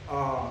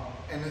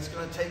 and it's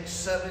going to take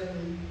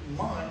 7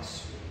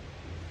 months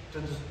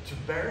to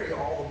bury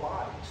all the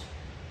bodies.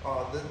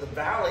 The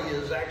valley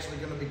is actually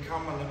going to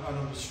become an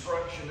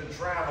obstruction to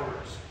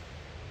travelers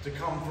to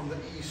come from the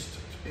east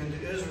into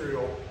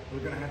Israel. We're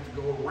going to have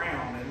to go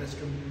around, and it's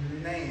going to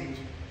be named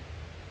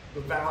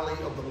the Valley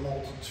of the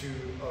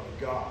Multitude of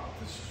God.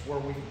 This is where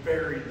we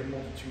buried the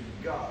multitude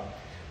of God.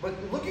 But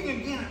looking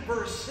again at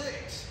verse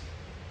 6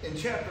 in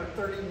chapter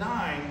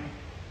 39,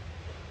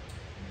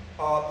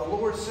 the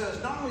Lord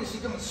says not only is He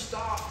going to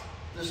stop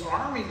this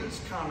army that's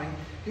coming,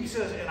 He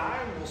says, and I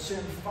will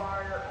send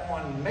fire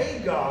on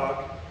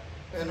Magog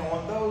and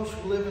on those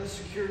who live in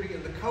security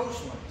in the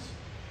coastlands.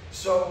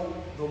 So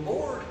the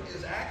Lord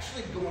is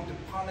actually going to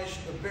punish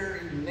the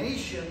very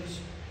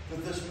nations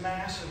that this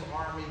massive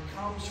army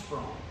comes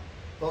from.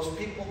 Those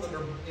people that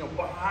are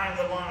behind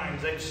the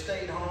lines, they've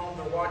stayed home,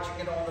 they're watching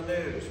it on the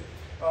news.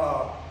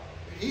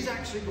 He's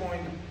actually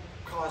going to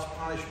cause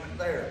punishment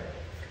there.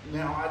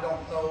 Now, I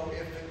don't know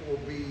if it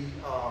will be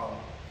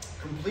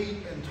complete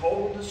and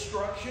total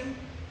destruction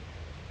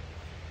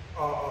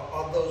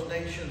of those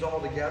nations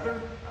altogether.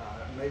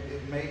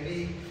 It may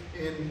be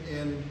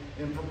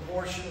in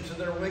proportion to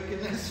their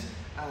wickedness,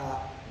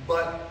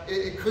 but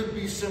it could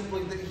be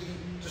simply that He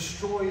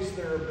destroys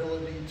their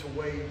ability to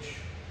wage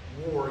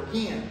war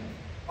again.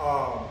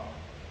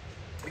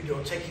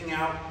 Taking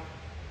out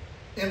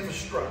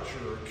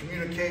infrastructure,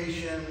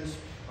 communications,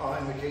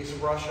 in the case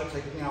of Russia,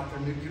 taking out their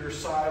nuclear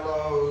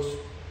silos,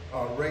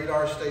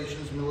 radar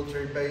stations,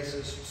 military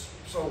bases.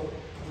 So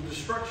the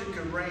destruction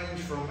could range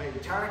from a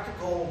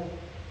tactical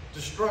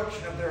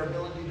destruction of their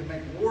ability to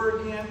make war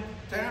again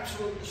to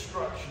absolute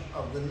destruction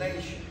of the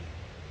nation.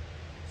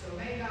 So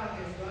Magog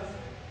is Russia?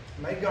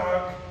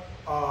 Magog,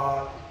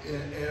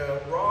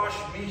 Rosh,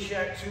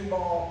 Meshach,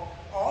 Tubal,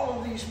 all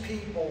of these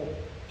people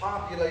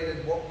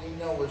populated what we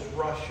know as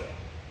Russia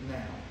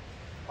now.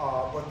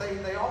 But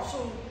they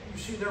also, you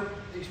see,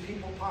 these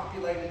people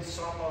populated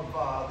some of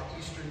the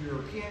Eastern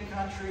European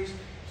countries.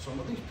 Some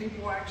of these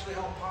people actually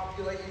helped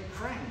populate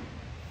Ukraine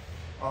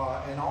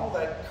and all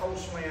that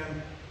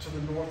coastland to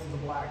the north of the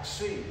Black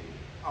Sea.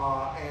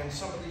 and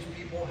some of these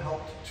people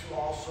helped to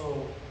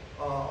also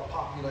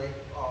populate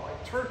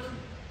like Turkey.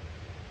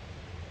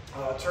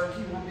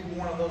 Turkey will be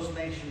one of those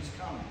nations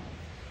coming,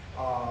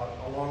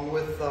 along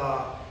with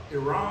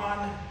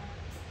Iran,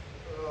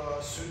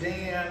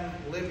 Sudan,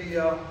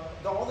 Libya.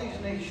 All these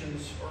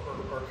nations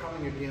are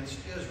coming against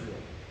Israel.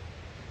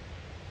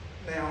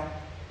 Now,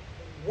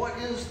 what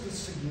is the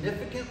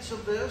significance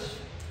of this?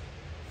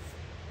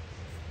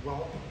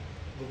 Well,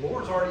 the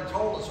Lord's already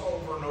told us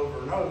over and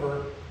over and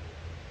over.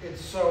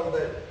 It's so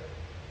that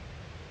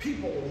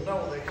people will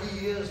know that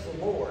He is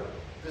the Lord.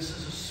 This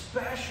is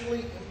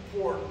especially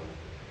important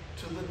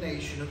to the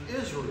nation of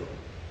Israel.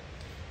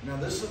 Now,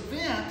 this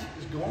event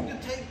is going to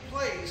take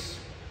place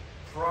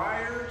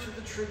prior to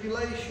the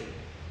tribulation.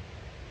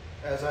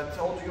 As I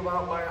told you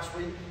about last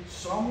week,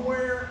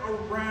 somewhere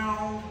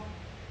around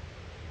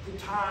the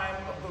time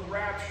of the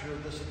rapture,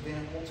 this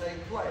event will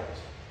take place.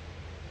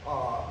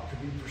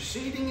 Could be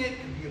preceding it,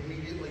 could be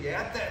immediately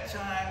at that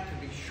time, could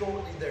be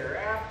shortly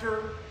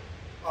thereafter.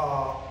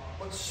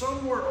 But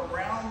somewhere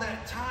around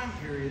that time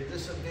period,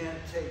 this event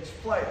takes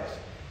place.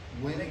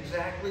 When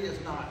exactly is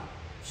not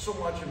so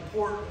much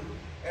important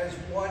as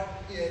what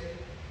it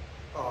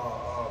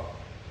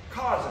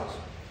causes.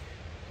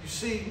 You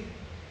see,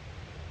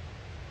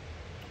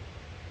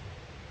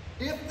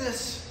 when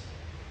this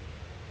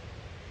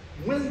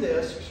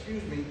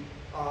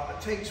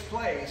takes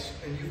place,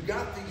 and you've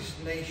got these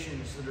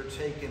nations that are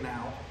taken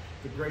out,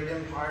 the great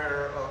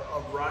empire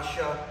of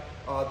Russia,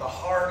 the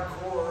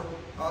hardcore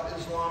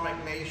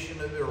Islamic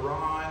nation of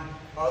Iran,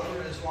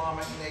 other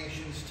Islamic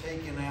nations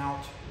taken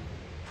out,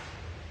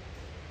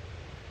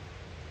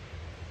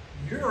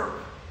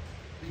 Europe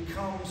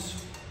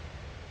becomes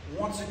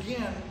once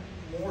again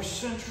more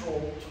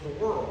central to the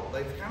world.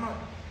 They've kind of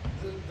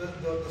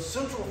the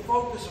central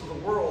focus of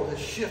the world has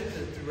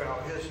shifted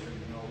throughout history.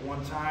 You know,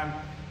 one time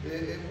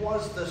it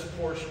was this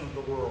portion of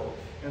the world,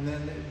 and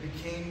then it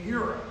became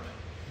Europe,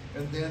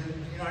 and then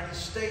the United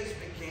States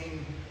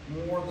became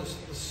more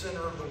the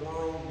center of the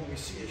world, and we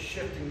see it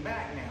shifting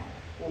back now.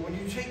 Well, when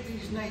you take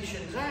these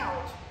nations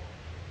out,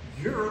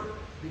 Europe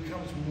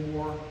becomes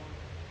more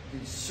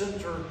the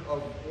center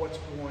of what's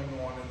going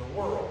on in the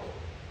world.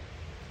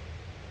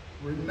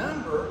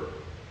 Remember,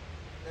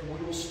 and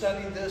we will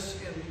study this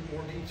in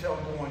more detail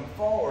going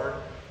forward,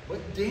 but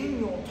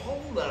Daniel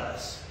told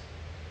us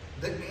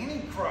that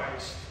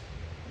Antichrist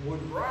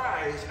would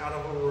rise out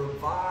of a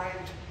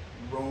revived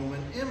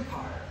Roman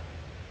Empire.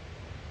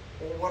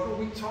 Well, what are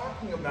we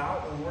talking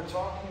about when we're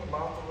talking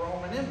about the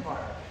Roman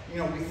Empire? You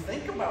know, we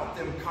think about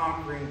them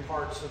conquering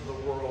parts of the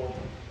world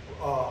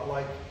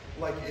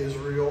like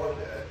Israel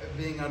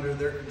being under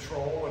their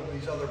control and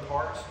these other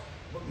parts,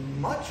 but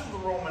much of the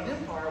Roman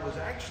Empire was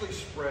actually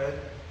spread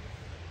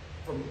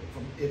from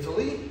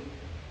Italy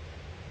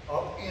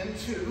up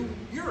into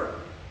Europe.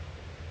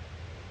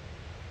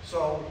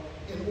 So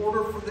in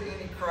order for the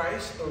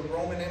Antichrist, the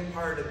Roman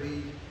Empire to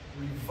be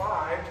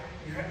revived,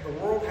 the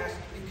world has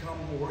to become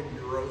more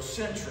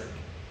Eurocentric.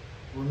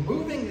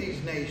 Removing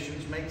these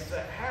nations makes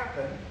that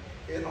happen.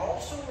 It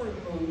also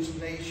removes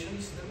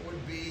nations that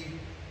would be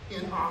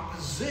in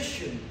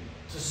opposition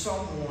to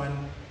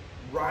someone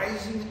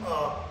rising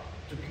up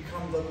to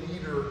become the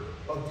leader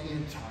of the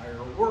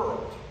entire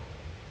world.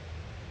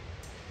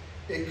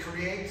 It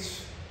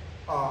creates,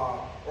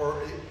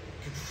 or it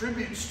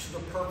contributes to the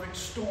perfect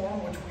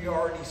storm, which we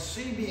already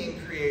see being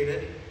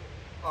created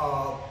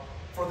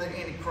for the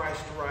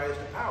Antichrist to rise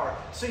to power.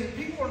 See,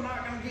 people are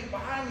not going to get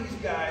behind these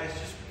guys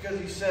just because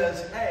he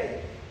says,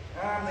 hey,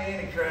 I'm the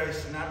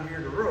Antichrist and I'm here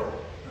to rule.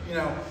 You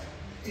know,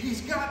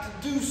 he's got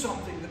to do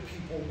something that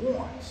people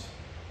want.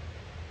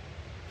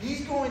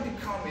 He's going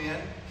to come in,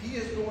 he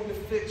is going to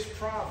fix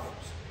problems.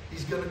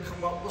 He's going to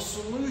come up with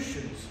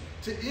solutions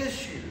to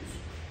issues.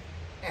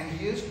 And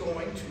he is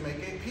going to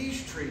make a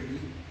peace treaty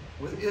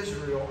with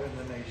Israel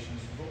and the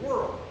nations of the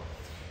world.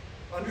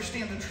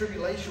 Understand, the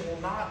tribulation will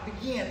not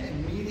begin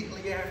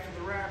immediately after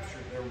the rapture.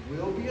 There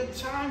will be a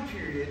time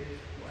period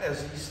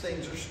as these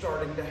things are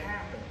starting to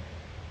happen.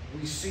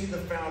 We see the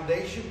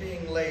foundation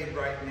being laid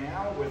right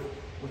now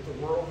with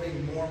the world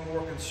being more and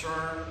more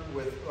concerned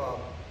with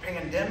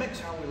pandemics.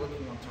 How are we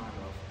looking on time,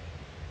 love?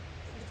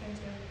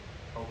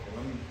 Okay,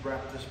 let me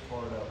wrap this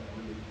part up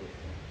really quickly.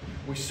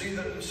 We see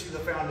the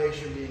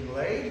foundation being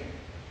laid.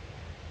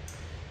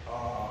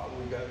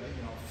 We've got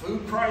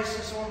food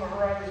crisis on the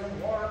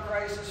horizon, water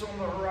crisis on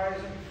the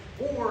horizon,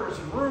 wars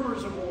and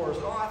rumors of wars.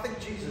 Oh, I think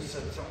Jesus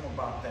said something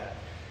about that.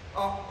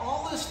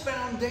 All this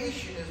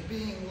foundation is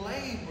being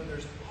laid where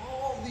there's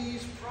all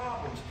these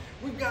problems.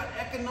 We've got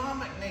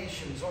economic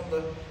nations on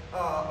the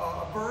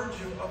verge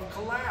of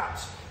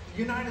collapse. The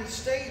United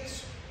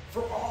States,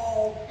 for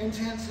all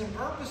intents and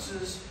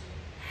purposes,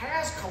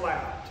 has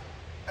collapsed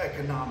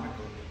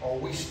economically. Oh,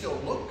 we still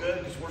look good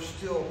because we're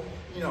still,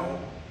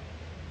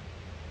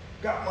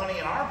 got money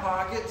in our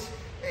pockets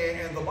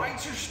and the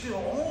lights are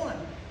still on,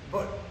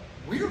 but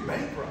we're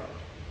bankrupt.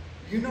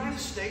 The United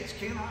States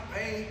cannot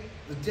pay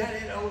the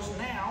debt it owes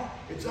now.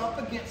 It's up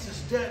against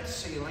this debt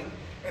ceiling,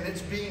 and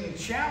it's being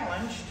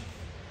challenged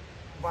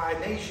by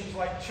nations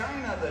like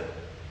China that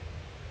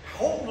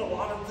hold a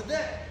lot of the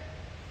debt.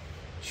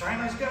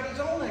 China's got its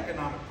own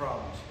economic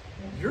problems.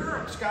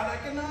 Europe's got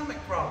economic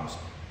problems.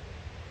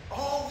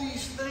 All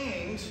these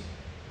things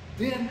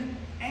then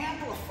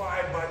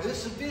amplified by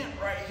this event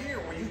right here,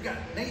 where you've got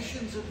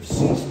nations that have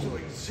ceased to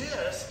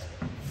exist.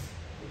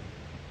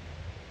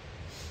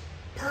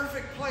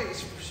 Perfect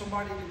place for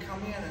somebody to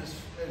come in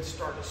and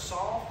start to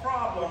solve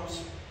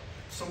problems.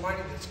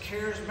 Somebody that's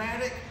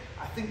charismatic.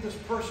 I think this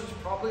person's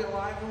probably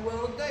alive and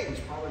well today. He's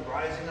probably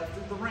rising up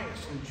through the ranks.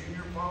 Some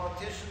junior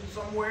politician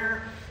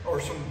somewhere, or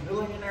some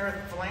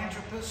billionaire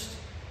philanthropist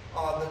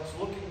that's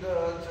looking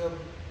to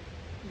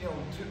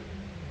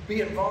be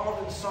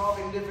involved in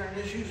solving different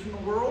issues in the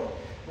world.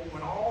 But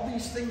when all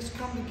these things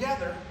come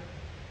together,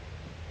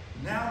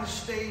 now the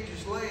stage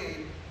is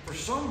laid for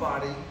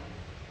somebody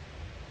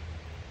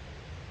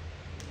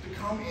to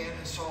come in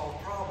and solve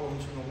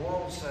problems, and the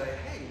world say,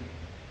 hey,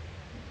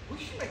 we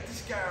should make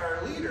this guy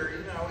our leader.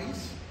 You know,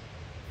 he's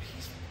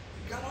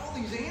got all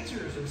these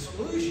answers and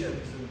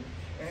solutions,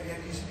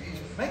 and he's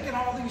making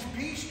all these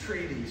peace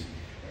treaties.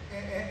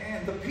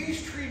 And the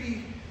peace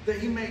treaty that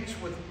he makes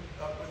with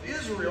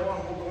Israel,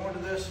 and we'll go into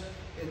this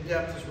in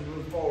depth as we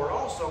move forward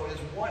also, is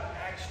what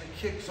actually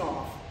kicks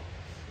off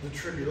the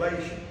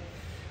tribulation.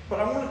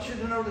 But I want you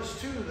to notice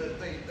too that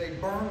they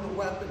burned the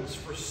weapons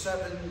for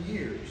 7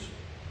 years.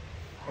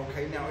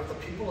 Okay, now if the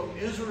people of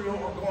Israel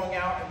are going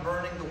out and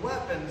burning the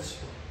weapons,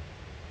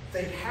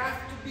 they have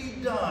to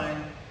be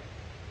done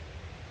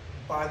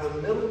by the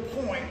middle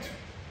point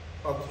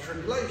of the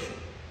tribulation.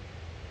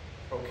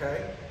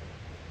 Okay?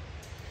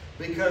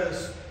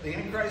 Because the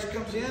Antichrist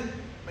comes in,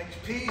 makes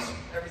peace,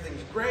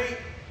 everything's great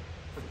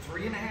for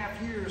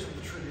 3.5 years of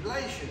the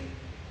tribulation,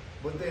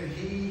 but then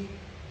he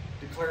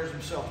declares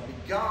himself to be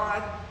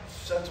God,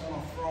 sits on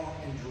a throne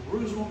in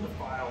Jerusalem,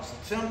 defiles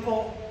the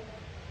temple,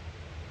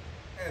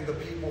 and the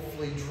people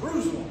flee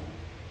Jerusalem.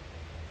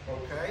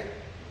 Okay?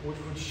 Which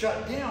would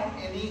shut down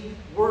any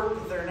work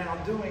that they're now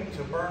doing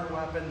to burn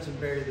weapons and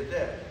bury the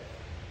dead.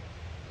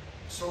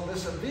 So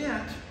this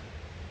event,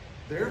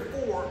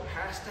 therefore,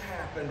 has to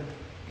happen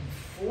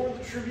before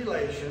the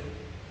tribulation,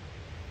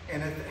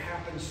 and if it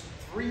happens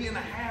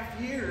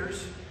 3.5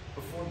 years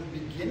before the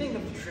beginning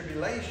of the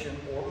tribulation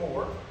or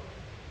more,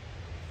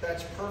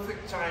 that's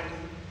perfect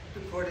timing to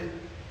put it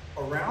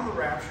around the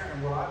rapture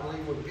and what I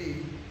believe would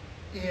be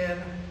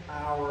in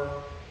our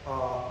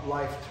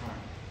lifetime.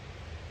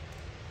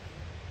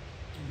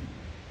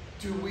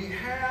 Do we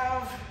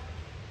have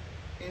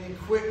any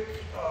quick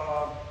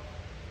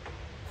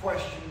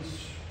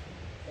questions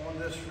on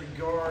this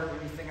regard?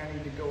 Anything I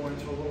need to go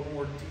into a little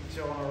more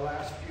detail in our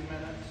last few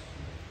minutes?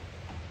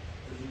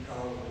 Would you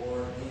call the war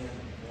again?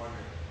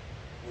 Wonder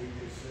we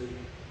could see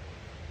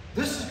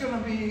This is going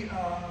to be,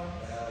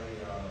 valley.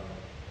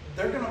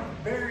 they're going to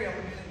bury them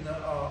in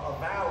a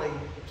valley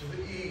to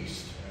the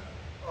east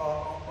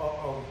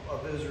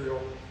of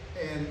Israel.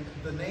 And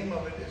the name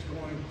of it is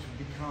going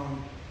to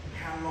become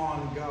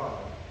Haman God,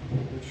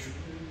 which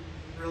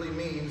really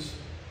means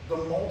the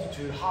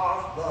multitude.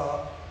 Ha,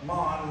 the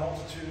man,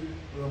 multitude,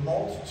 the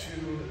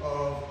multitude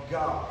of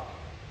God.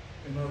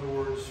 In other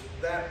words,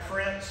 that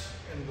prince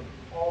and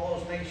all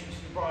those nations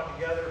he brought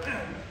together,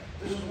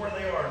 this is where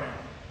they are now.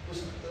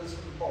 This is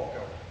the bulk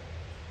of it.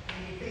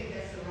 And you think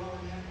that's the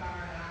Roman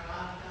Empire in our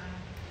lifetime?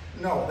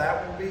 No,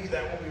 that will be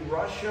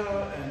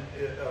Russia and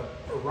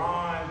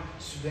Iran,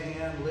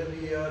 Sudan,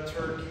 Libya,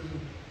 Turkey,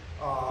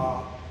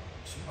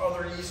 some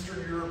other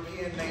Eastern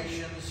European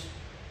nations,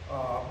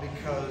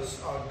 because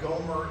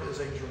Gomer is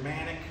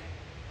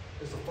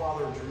the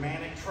father of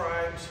Germanic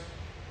tribes,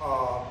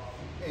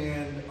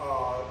 and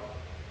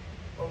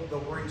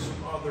they'll bring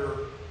some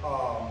other,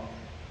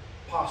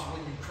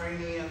 possibly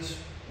Ukrainians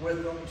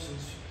with them,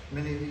 since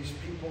many of these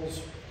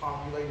peoples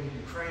populated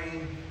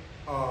Ukraine,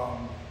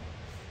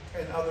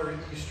 and other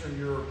Eastern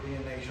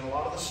European nations. A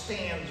lot of the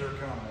stands are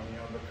coming, you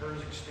know, the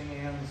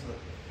Kyrgyzstans,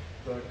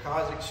 the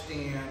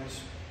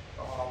Kazakhstans,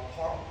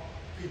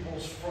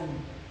 peoples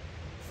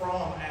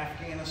from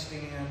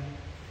Afghanistan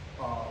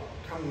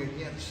coming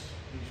against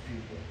these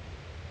people.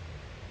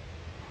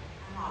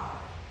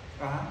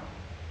 Uh-huh.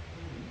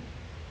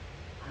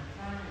 I'm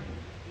trying to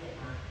get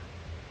my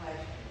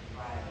questions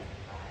right.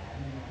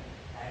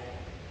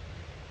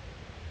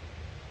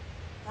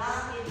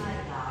 God is a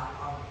God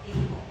of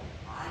people,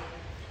 right?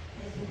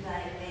 This is a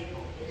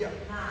people. This Yeah.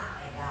 is not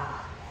a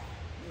God.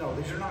 No,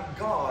 these are not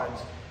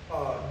gods.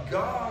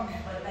 Gog,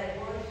 But they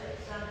worship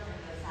something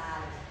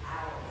besides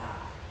our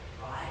God,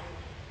 right?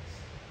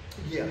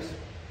 yes.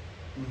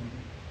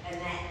 And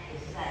that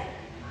is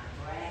Satan, am I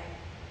correct?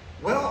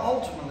 Well,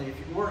 ultimately, if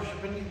you worship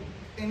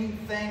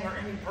anything or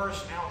any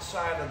person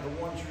outside of the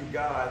one true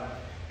God,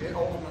 it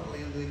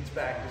ultimately leads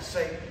back to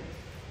Satan.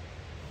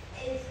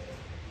 I want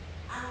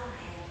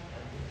to ask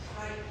a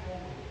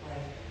straightforward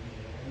question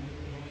here, and you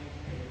can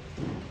answer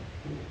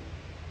it.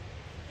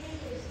 He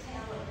is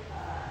telling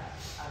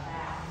us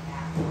about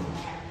how we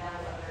have no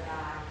other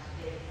gods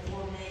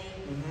before me.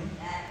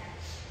 That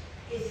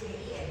is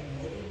he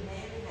admitting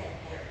then that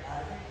there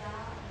are other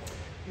gods?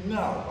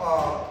 No,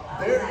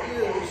 there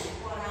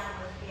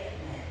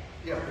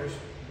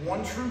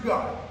true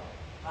God.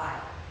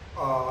 Right.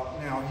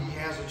 Now, he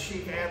has a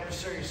chief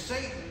adversary,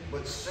 Satan,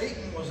 but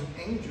Satan was an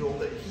angel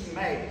that he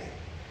made.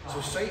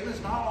 So Satan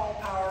is not all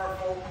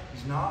powerful,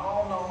 he's not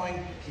all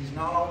knowing, he's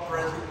not all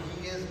present,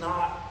 he is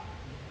not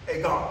a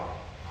God.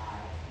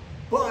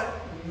 But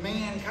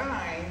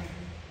mankind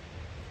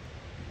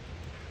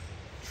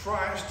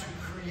tries to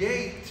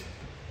create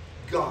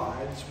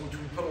gods, which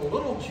we put a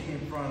little g in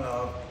front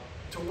of,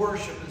 to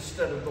worship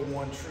instead of the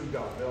one true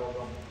God.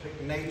 They'll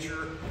pick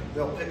nature,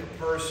 they'll pick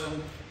a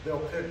person, they'll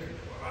pick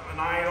an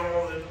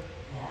idol that,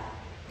 Yeah.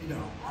 you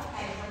know.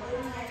 Okay, so we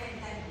don't have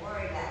anything to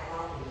worry about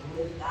what was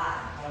with God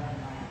running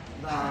around.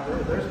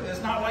 Nah,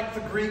 it's not like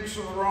the Greeks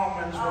or the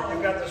Romans where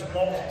you've got this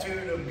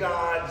multitude of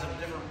gods of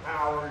different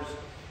powers.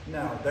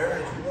 No, there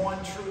is one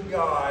true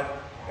God,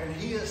 and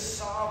he is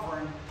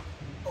sovereign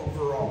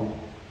over all.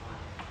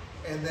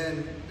 And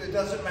then it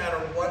doesn't matter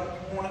what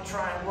you want to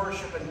try and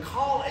worship and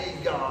call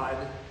a God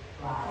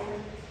Right.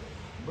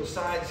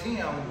 besides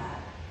him,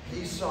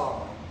 he's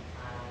sovereign.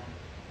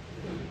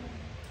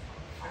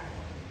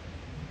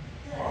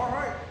 All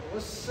right,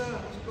 let's go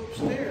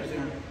upstairs.